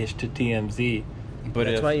that ish to TMZ. But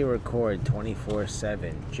That's why you record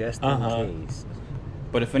 24/7, just in case.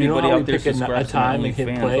 But if You know anybody how we out there pick a subscribes to time my and hit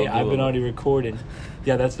OnlyFans, play? I'll I've been already recording.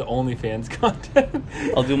 Yeah, that's the OnlyFans content.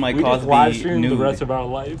 I'll do my we Cosby just live stream nude. the rest of our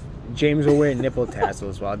life. James will wear nipple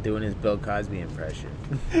tassels while doing his Bill Cosby impression.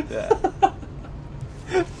 Yeah.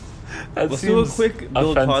 Let's do a quick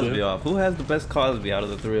Bill Cosby off. Who has the best Cosby out of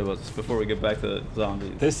the 3 of us before we get back to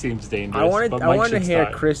zombies? This seems dangerous. I wanted to hear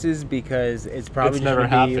start. Chris's because it's probably It's just never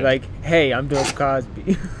gonna be happened. like, "Hey, I'm Bill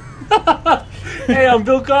Cosby." Hey, I'm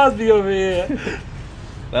Bill Cosby over here.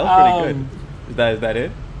 That was pretty good. Is that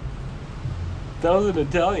it? That was an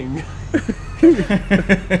Italian.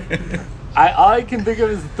 all I can think of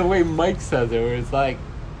is the way Mike says it, where it's like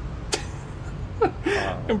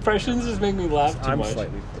impressions just make me laugh too I'm much.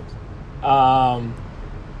 slightly frozen.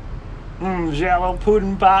 Jello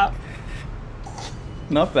pudding pop.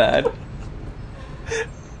 Not bad.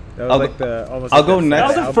 That was I'll like go- the almost. I'll like go the next. That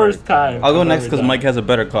was the Albert first time. I'll go I've next ever because done. Mike has a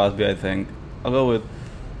better Cosby, I think. I'll go with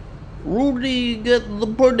Rudy, get the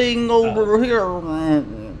pudding over here.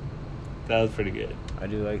 That was pretty good. I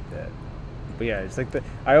do like that. But yeah, it's like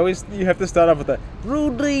you have to start off with the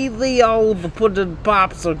Rudy, the old pudding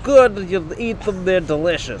pops are good. You eat them, they're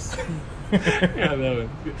delicious. Yeah, that was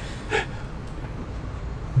good.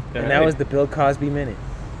 And that was the Bill Cosby minute.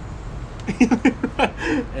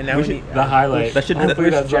 And now The highlight. That should- Hopefully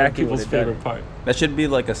that- that's Jackie people's would've done favorite it. part. That should be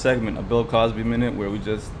like a segment, a Bill Cosby minute, where we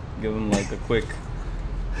just give him like a quick.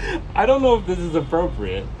 I don't know if this is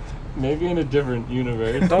appropriate. Maybe in a different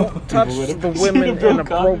universe. Don't people touch would the appreciate women a Bill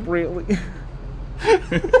inappropriately. Cosby.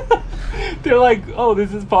 They're like, oh,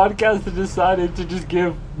 this is podcast that decided to just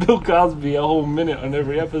give Bill Cosby a whole minute on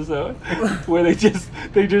every episode, where they just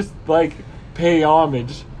like pay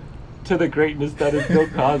homage to the greatness that is Bill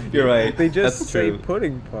Cosby. You're right. They just That's say true.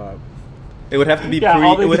 pudding pop. It would have to be Yeah,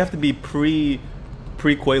 all they It would do- have to be pre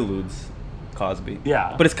Quaaludes Cosby.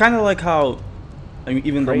 Yeah. But it's kind of like how, I mean,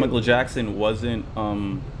 even though Prelude. Michael Jackson wasn't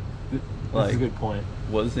That's like a good point.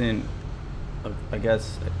 wasn't I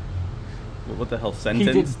guess what the hell did-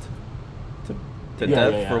 sentenced to Yeah,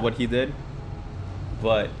 death yeah, yeah. for what he did.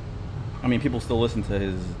 But I mean, people still listen to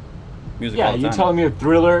his music Yeah, all the you time. telling me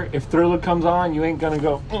if Thriller comes on, you ain't gonna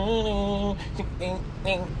go.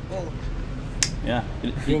 Yeah.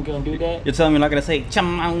 You ain't gonna do that. You're telling me you're not gonna say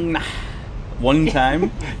 "Chamang" one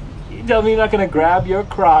time? You tell me you're not gonna grab your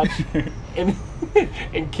crotch and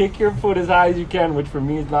and kick your foot as high as you can, which for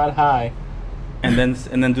me is not high. and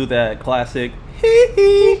then do that classic.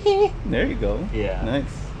 There you go. Yeah. Nice.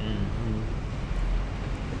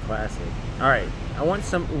 The classic. All right, I want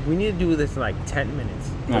some. We need to do this in like 10 minutes.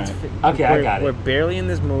 All right. Okay, I got it. We're barely in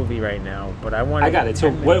this movie right now, but I want. I got it. So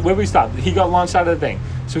where we stopped? He got launched out of the thing.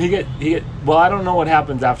 So he get. Well, I don't know what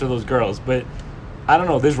happens after those girls, but I don't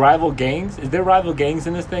know. There's rival gangs. Is there rival gangs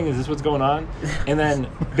in this thing? Is this what's going on? And then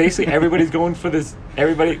basically everybody's going for this.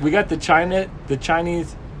 Everybody. We got the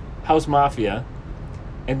Chinese house mafia,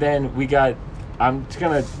 and then we got. I'm just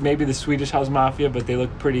gonna maybe the Swedish house mafia, but they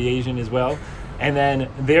look pretty Asian as well. And then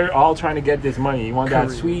they're all trying to get this money. You want that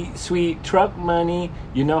sweet truck money.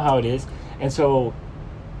 You know how it is. And so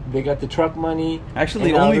they got the truck money. Actually,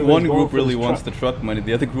 and now only one everybody's going group for really this wants truck. the truck money.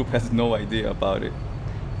 The other group has no idea about it.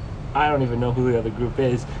 I don't even know who the other group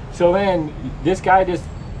is. So then this guy just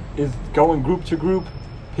is going group to group,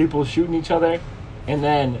 people shooting each other, and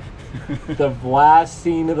then the last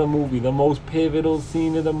scene of the movie, the most pivotal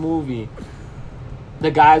scene of the movie, the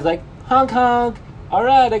guy's like, honk honk, all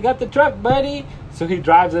right, I got the truck, buddy. So he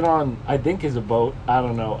drives it on, I think is a boat. I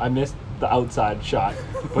don't know. I missed the outside shot,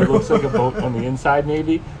 but it looks like a boat on the inside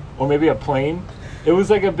maybe, or maybe a plane. It was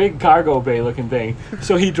like a big cargo bay looking thing.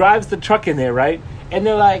 So he drives the truck in there, right? And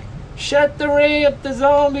they're like, shut the ramp, the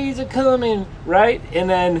zombies are coming, right? And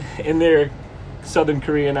then in their Southern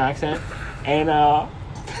Korean accent, and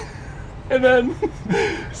then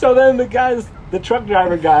so then the truck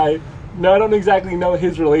driver guy. Now I don't exactly know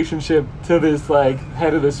his relationship to this like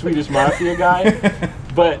head of the Swedish mafia guy,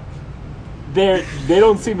 but they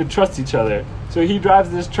don't seem to trust each other. So he drives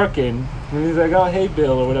this truck in, and he's like, "Oh, hey,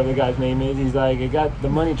 Bill," or whatever the guy's name is. He's like, "I got the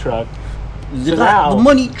money truck." You now- got the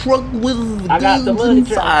money truck with I got the games money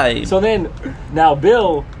inside. truck. So then, now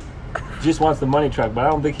Bill just wants the money truck, but I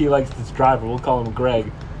don't think he likes this driver. We'll call him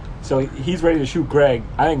Greg. So he's ready to shoot Greg.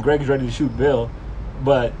 I think Greg's ready to shoot Bill,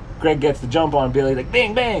 but Greg gets the jump on Bill. He's like,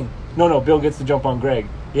 bang, bang. No, Bill gets the jump on Greg.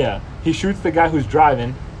 Yeah, he shoots the guy who's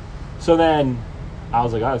driving. So then I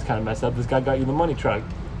was like, oh, that's kind of messed up. This guy got you the money truck.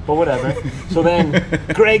 But whatever. So then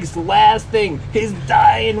Greg's last thing, his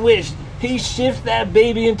dying wish, he shifts that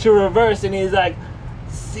baby into reverse and he's like,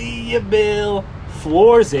 see ya, Bill.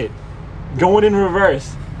 Floors it. Going in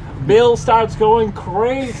reverse. Bill starts going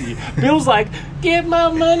crazy. Bill's like, get my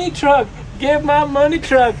money truck. Get my money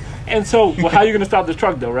truck. And so, well, how are you going to stop this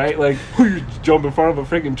truck, though, right? Like, you jump in front of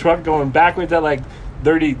a freaking truck going backwards at, like,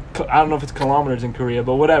 30, I don't know if it's kilometers in Korea,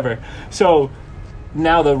 but whatever. So,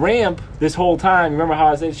 now the ramp, this whole time, remember how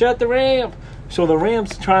I said, shut the ramp? So, the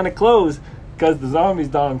ramp's trying to close because the zombies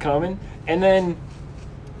done coming. And then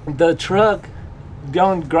the truck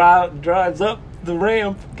drives up the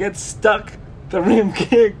ramp, gets stuck. The ramp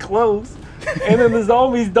can't close. And then the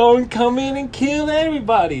zombies don't come in and kill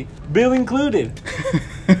everybody, Bill included.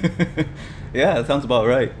 Yeah, that sounds about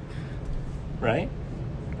right. Right?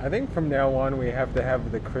 I think from now on we have to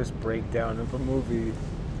have the Chris breakdown of a movie.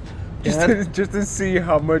 Just to see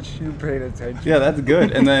how much you paid attention. Yeah, that's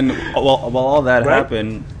good. And then while all that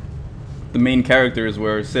happened, the main characters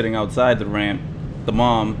were sitting outside the ramp. The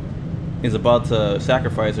mom is about to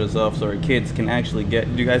sacrifice herself so her kids can actually get.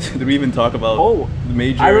 Do you guys? Did we even talk about the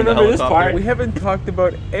major? I remember the this part. We haven't talked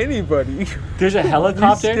about anybody. There's a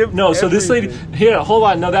helicopter. No, so this lady. Here, hold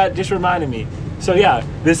on. No, that just reminded me. So yeah,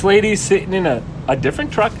 this lady's sitting in a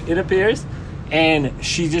different truck. It appears. And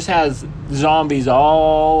she just has zombies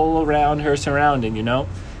all around her surrounding, you know?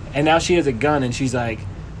 And now she has a gun, and she's like,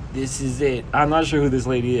 this is it. I'm not sure who this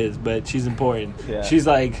lady is, but she's important. Yeah. She's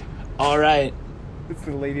like, all right. It's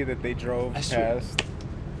the lady that they drove past.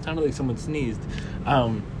 Sounded like someone sneezed.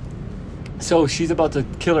 So she's about to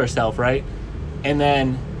kill herself, right? And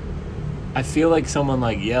then I feel like someone,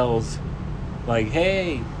 like, yells, like,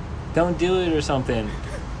 hey, don't do it or something.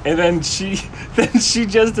 And then she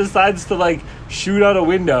just decides to, like, shoot out a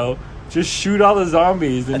window, just shoot all the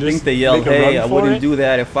zombies. And I think they yelled, hey, I wouldn't do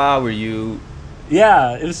that if I were you.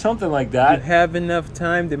 Yeah, it was something like that. You have enough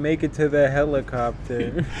time to make it to the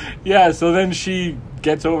helicopter. Yeah, so then she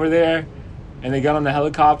gets over there, and they got on the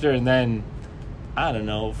helicopter, and then, I don't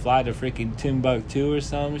know, fly to freaking Timbuktu or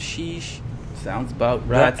something. Sheesh. Sounds about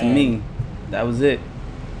right to me. That was it.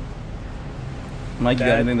 Mike, you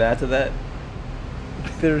got anything to add to that?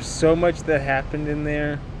 There's so much that happened in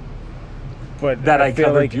there, but that I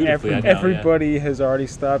feel like everybody has already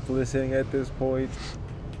stopped listening at this point.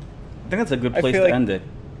 I think that's a good place to end it.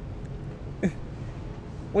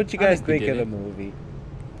 What you guys think of the movie?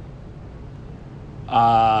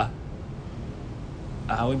 I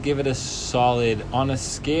would give it a solid, on a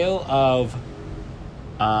scale of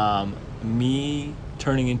me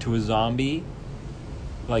turning into a zombie.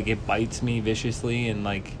 Like, it bites me viciously and,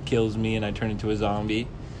 like, kills me and I turn into a zombie.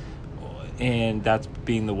 And that's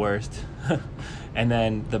being the worst. And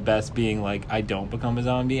then the best being, like, I don't become a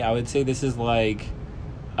zombie. I would say this is, like,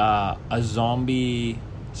 a zombie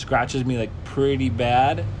scratches me, like, pretty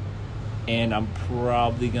bad. And I'm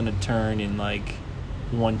probably going to turn in, like,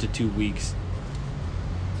 1 to 2 weeks.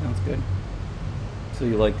 Sounds good. So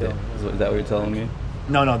you liked it? Is that what you're telling me?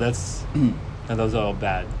 No, that's... those are all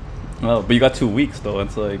bad. Oh, but you got 2 weeks, though.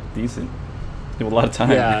 It's, like, decent. You have a lot of time.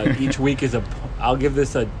 Yeah, each week is I'll give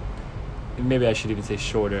this a... Maybe I should even say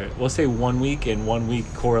shorter. We'll say 1 week, and 1 week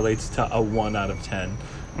correlates to a 1 out of 10.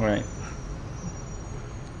 Right.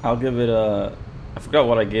 I'll give it a... I forgot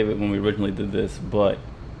what I gave it when we originally did this, but...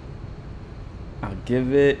 I'll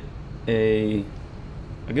give it a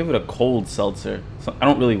cold seltzer. So I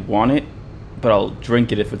don't really want it, but I'll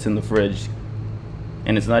drink it if it's in the fridge.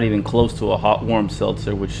 And it's not even close to a hot, warm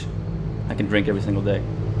seltzer, which I can drink every single day.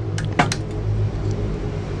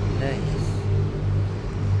 Nice.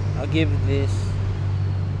 I'll give this...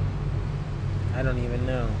 I don't even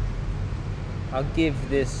know. I'll give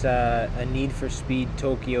this a Need for Speed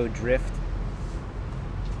Tokyo Drift.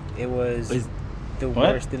 It was the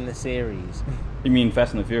worst in the series. You mean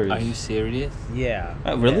Fast and the Furious? Are you serious? Yeah.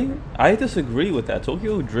 Really? Yeah. I disagree with that.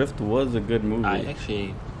 Tokyo Drift was a good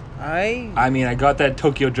movie. I mean, I got that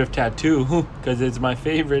Tokyo Drift tattoo because it's my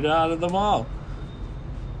favorite out of them all.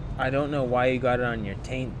 I don't know why you got it on your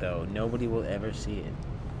taint, though. Nobody will ever see it.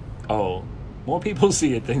 Oh, more people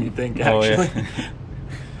see it than you think, actually. Oh,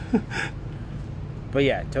 yeah. But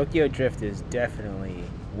yeah, Tokyo Drift is definitely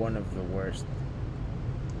one of the worst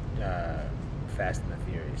Fast and the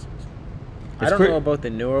Furious. I don't know about the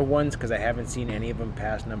newer ones because I haven't seen any of them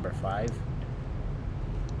past number 5.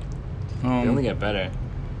 They only get better.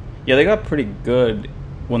 Yeah, they got pretty good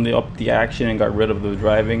when they upped the action and got rid of the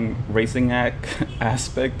racing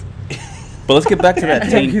aspect. But let's get back to that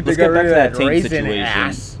taint. Let's get back to that taint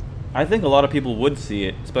situation. I think a lot of people would see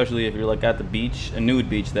it, especially if you're like at the beach, a nude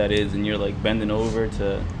beach that is, and you're like bending over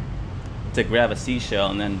to grab a seashell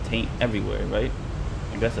and then taint everywhere, right?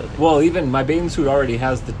 I guess that's well, even my bathing suit already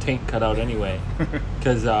has the taint cut out anyway,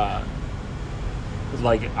 because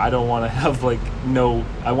like I don't want to have like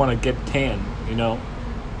I want to get tan, you know,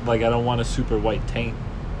 like I don't want a super white taint.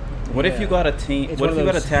 What if you got a taint? What if you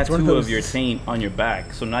got a tattoo of your taint on your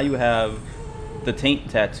back? So now you have the taint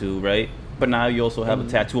tattoo, right? But now you also have a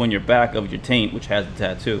tattoo on your back of your taint, which has the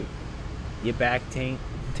tattoo. Your back taint?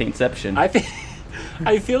 Taintception.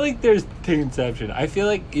 I feel like there's taintception. I feel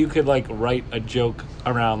like you could like write a joke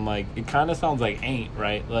around like it kind of sounds like ain't,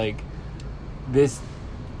 right? Like this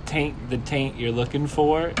taint, the taint you're looking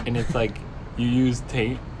for, and it's like you use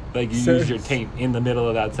taint, like you use your taint in the middle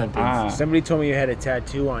of that sentence. Somebody told me you had a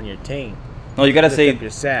tattoo on your taint. No, you gotta say your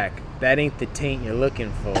sack. That ain't the taint you're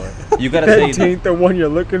looking for. You gotta say that taint the one you're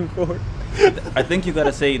looking for. I think you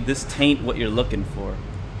gotta say this taint what you're looking for.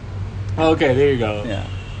 Okay, there you go. Yeah.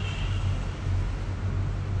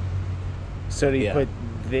 So you Yeah. put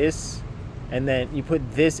this, and then you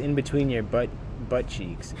put this in between your butt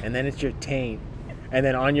cheeks, and then it's your taint, and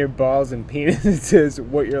then on your balls and penis it says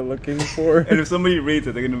what you're looking for. And if somebody reads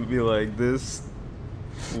it, they're gonna be like this.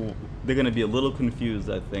 They're gonna be a little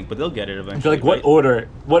confused, I think, but they'll get it eventually. They're like, what right? order?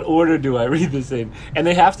 What order do I read this in? And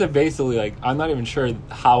they have to basically like. I'm not even sure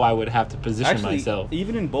how I would have to position Actually, myself.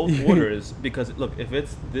 even in both orders, because look, if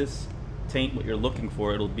it's this taint what you're looking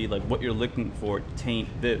for, it'll be like what you're looking for taint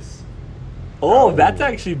this. Oh, that's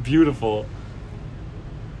actually beautiful.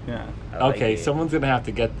 Yeah. I like Okay, it. someone's gonna have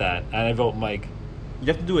to get that, and I vote Mike. You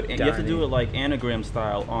have to do it. You have to do Darn it it. like anagram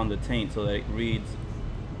style on the taint, so that it reads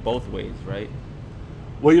both ways, right?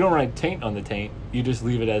 Well, you don't write taint on the taint. You just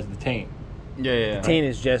leave it as the taint. Yeah. Taint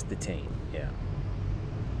is just the taint. Yeah.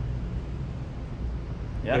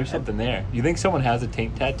 Yeah. There's something there. You think someone has a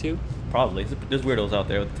taint tattoo? Probably. There's weirdos out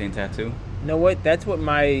there with the taint tattoo. You know what? That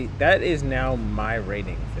is now my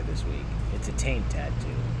rating for this week. It's a taint tattoo.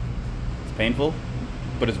 It's painful,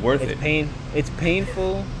 but it's worth it. It's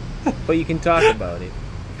painful, but you can talk about it.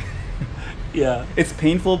 Yeah. It's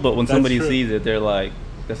painful, but when That's somebody true. sees it, they're like,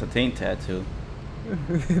 "That's a taint tattoo."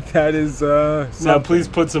 That is Now, something. please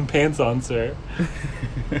put some pants on, sir.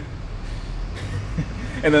 And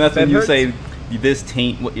then that's when That you hurts. say, "This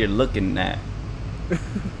taint what you're looking at."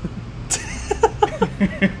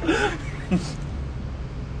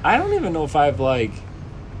 I don't even know if I've like.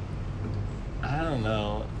 I don't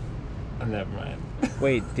know. Never mind.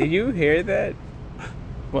 Wait, did you hear that?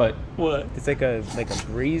 What? What? It's like a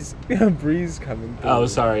breeze, a breeze coming through. Oh,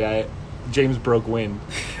 sorry. James broke wind.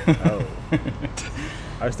 Oh.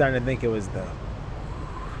 I was starting to think it was the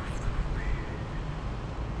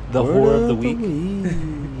The whore of the week.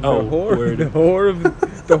 Oh, whore, word.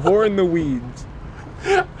 the whore in the weeds.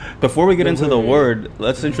 Before we get into the word. word,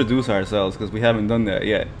 let's introduce ourselves because we haven't done that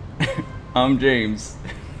yet. I'm James.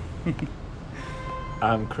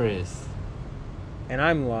 I'm Chris. And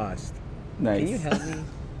I'm lost. Nice. Can you help me?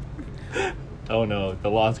 Oh no, the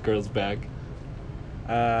lost girl's back.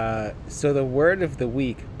 So the word of the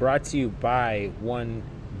week brought to you by one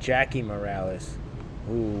Jackie Morales,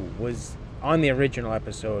 who was on the original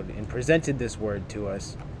episode and presented this word to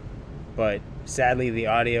us, but sadly the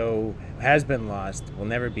audio has been lost, will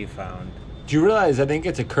never be found. Do you realize I think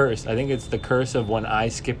it's a curse? I think it's the curse of when I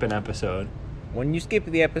skip an episode. When you skip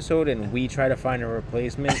the episode and we try to find a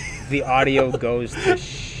replacement, the audio goes to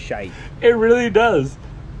shite. It really does.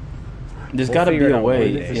 There's We'll got to figure be it a out one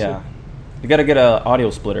way. day. Yeah. You got to get an audio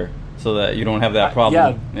splitter so that you don't have that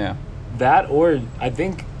problem. Yeah. That, or I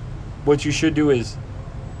think what you should do is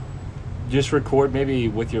just record maybe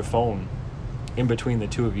with your phone in between the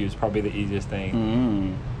two of you is probably the easiest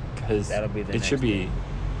thing. Because That'll be the it should next be.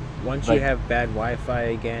 Once Like- you have bad Wi-Fi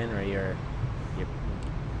again, or you're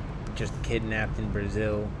just kidnapped in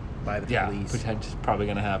Brazil by the Yeah, police. potentially probably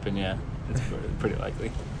going to happen, yeah. It's pretty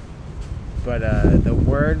likely. But the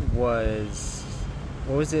word was,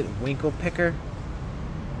 what was it? Winkle picker?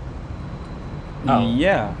 Oh.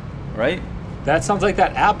 Yeah. Right? That sounds like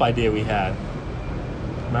that app idea we had.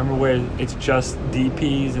 Remember where it's just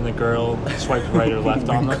DPs and the girl swipes right or left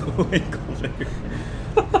on them? Winkle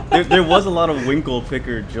picker. there was a lot of winkle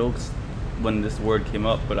picker jokes when this word came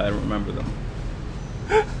up, but I don't remember them.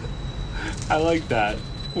 I like that.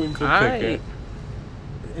 Winkle picker.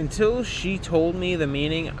 Until she told me the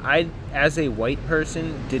meaning, I, as a white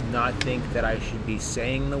person, did not think that I should be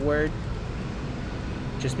saying the word.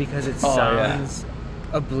 Just because it Oh, yeah. sounds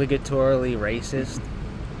obligatorily racist.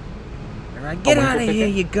 All right, get out of winkle here,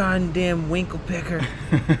 picker? you goddamn winkle picker.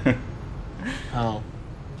 Oh.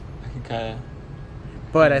 I can kind of...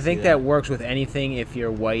 But I see think that. that works with anything if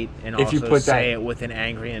you're white and If you also put say that- it with an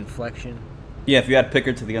angry inflection. Yeah, if you add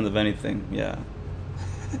picker to the end of anything, yeah.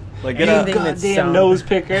 Like Anything that Goddamn sound- nose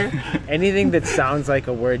picker. Anything that sounds like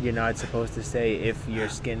a word you're not supposed to say if your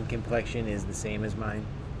skin complexion is the same as mine.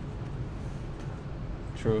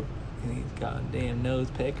 True. These goddamn nose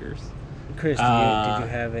pickers. Chris, did you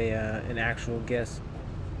have an actual guess?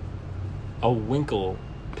 A winkle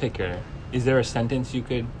picker. Is there a sentence you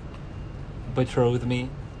could betroth me?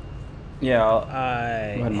 Yeah. Go I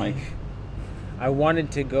ahead, Mike. I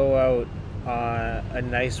wanted to go out on a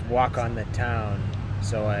nice walk on the town,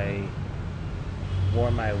 so I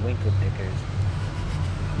wore my winkle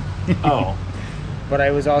pickers. Oh. But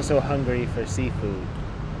I was also hungry for seafood.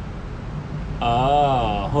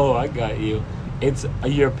 Oh, I got you. It's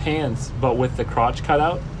your pants, but with the crotch cut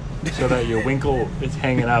out, so that your winkle is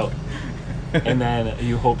hanging out. And then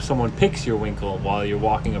you hope someone picks your winkle while you're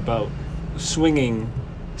walking about, swinging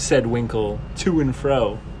said winkle to and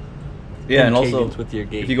fro. Yeah, and also with your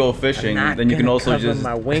gait. if you go I'm fishing, not then you can gonna also cover just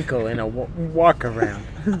my winkle in a walk around.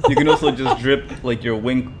 you can also just drip like your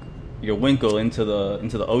winkle into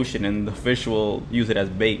the ocean, and the fish will use it as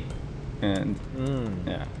bait. And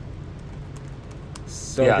yeah,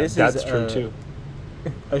 So yeah, this that's is true too.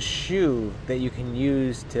 a shoe that you can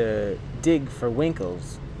use to dig for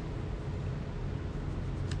winkles.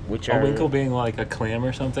 Which A are winkle being like a clam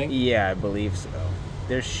or something. Yeah, I believe so.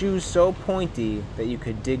 They're shoes so pointy that you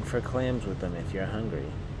could dig for clams with them if you're hungry.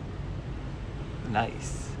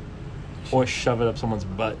 Nice. Or shove it up someone's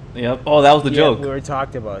butt. yep. Oh, that was the joke. We were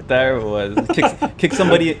talked about There it was. Kick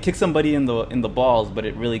somebody in the balls, but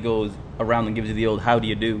it really goes around and gives you the old "how do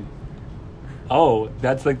you do." Oh,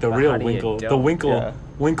 that's like the But real how do you winkle. do? The winkle Yeah.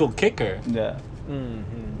 winkle kicker. Yeah.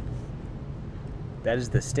 That is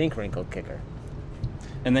the stink wrinkle kicker.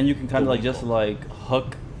 And then you can kind of The like just like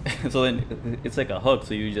hook. So then it's like a hook.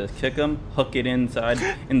 So you just kick them, hook it inside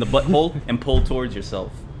in the butthole, and pull towards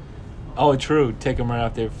yourself. Oh, true. Take them right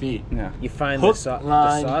off their feet. Yeah. You find Hook, the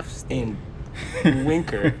line, soft stink. and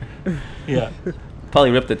winker. Yeah.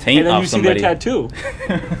 Probably rip the taint And then off you see somebody. their tattoo.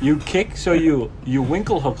 You kick, so you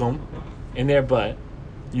winkle hook them in their butt.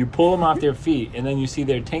 You pull them off their feet, and then you see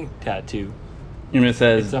their taint tattoo. And it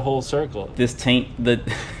says, It's a whole circle. "This taint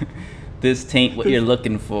this taint what you're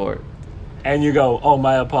looking for." And you go, "Oh,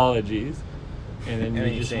 my apologies," and then And you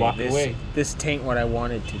then you just say, walk this, away. This tain't what I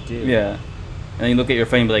wanted to do. Yeah. And then you look at your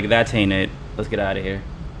friend and be like, "That ain't it. Let's get out of here."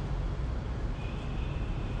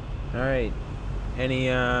 All right. Any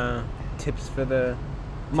tips for the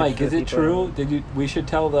Mike, for is the it people? true? We should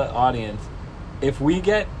tell the audience if we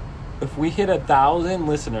hit 1,000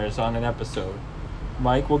 listeners on an episode,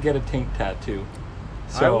 Mike will get a taint tattoo.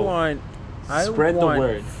 So I spread the want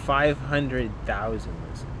word. 500,000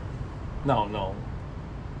 listeners. No.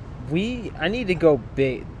 I need to go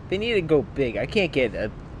big. They need to go big. I can't get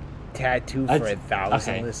a tattoo for That's-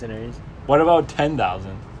 1,000 okay. listeners. What about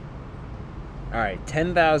 10,000? All right,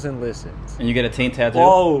 10,000 listens. And you get a taint tattoo?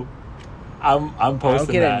 Whoa, I'm I'll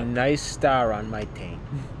posting get that. a nice star on my taint.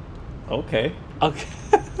 Okay. Okay.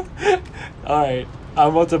 All right.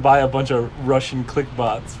 I'm about to buy a bunch of Russian click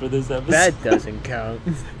bots for this episode. That doesn't count.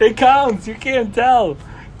 It counts. You can't tell.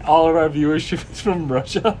 All of our viewership is from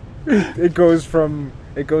Russia. It goes from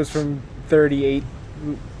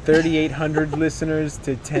 3,800 listeners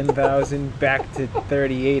to 10,000 back to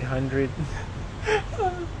 3,800.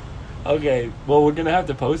 Okay. Well, we're gonna have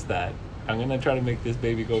to post that. I'm gonna try to make this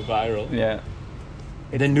baby go viral. Yeah.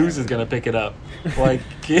 The news is gonna pick it up. Like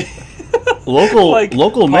Local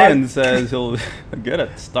pod- man says he'll get a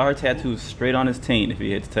star tattoo straight on his taint if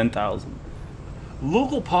he hits 10,000.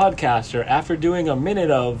 Local podcaster, after doing a minute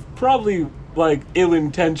of probably like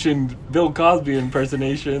ill-intentioned Bill Cosby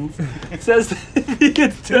impersonations, says that if he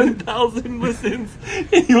gets 10,000 listens,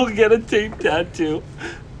 he'll get a taint tattoo.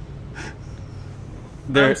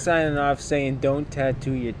 I'm signing off saying don't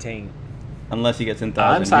tattoo your taint. Unless he gets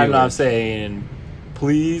 10,000. I'm signing off viewers. saying,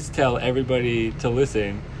 please tell everybody to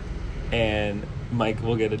listen, and Mike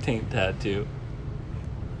will get a taint tattoo.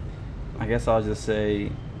 I guess I'll just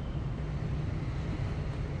say,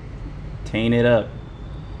 taint it up.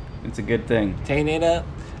 It's a good thing. Taint it up.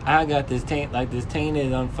 I got this taint like this taint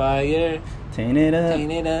is on fire. Taint it up.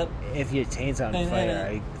 Taint it up. If your taint's on fire,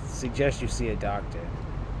 I suggest you see a doctor.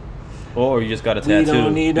 Or you just got a We tattoo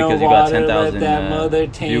don't need no because you got water. Let 10,000 that mother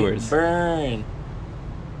taint viewers. burn.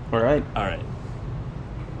 All right. All right.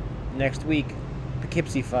 Next week,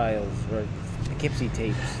 Poughkeepsie Files or Poughkeepsie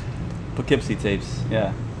Tapes. Poughkeepsie tapes.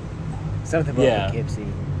 Yeah. Something about Yeah. Poughkeepsie,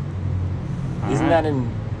 Isn't Alright. that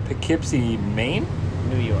in Poughkeepsie, Maine?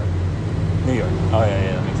 New York. New York. Oh,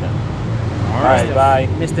 yeah, that makes sense. All right. right. Bye.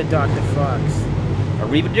 Mr. Dr. Fox.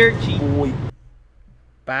 Arrivederci.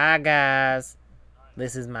 Bye, guys.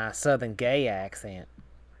 This is my southern gay accent.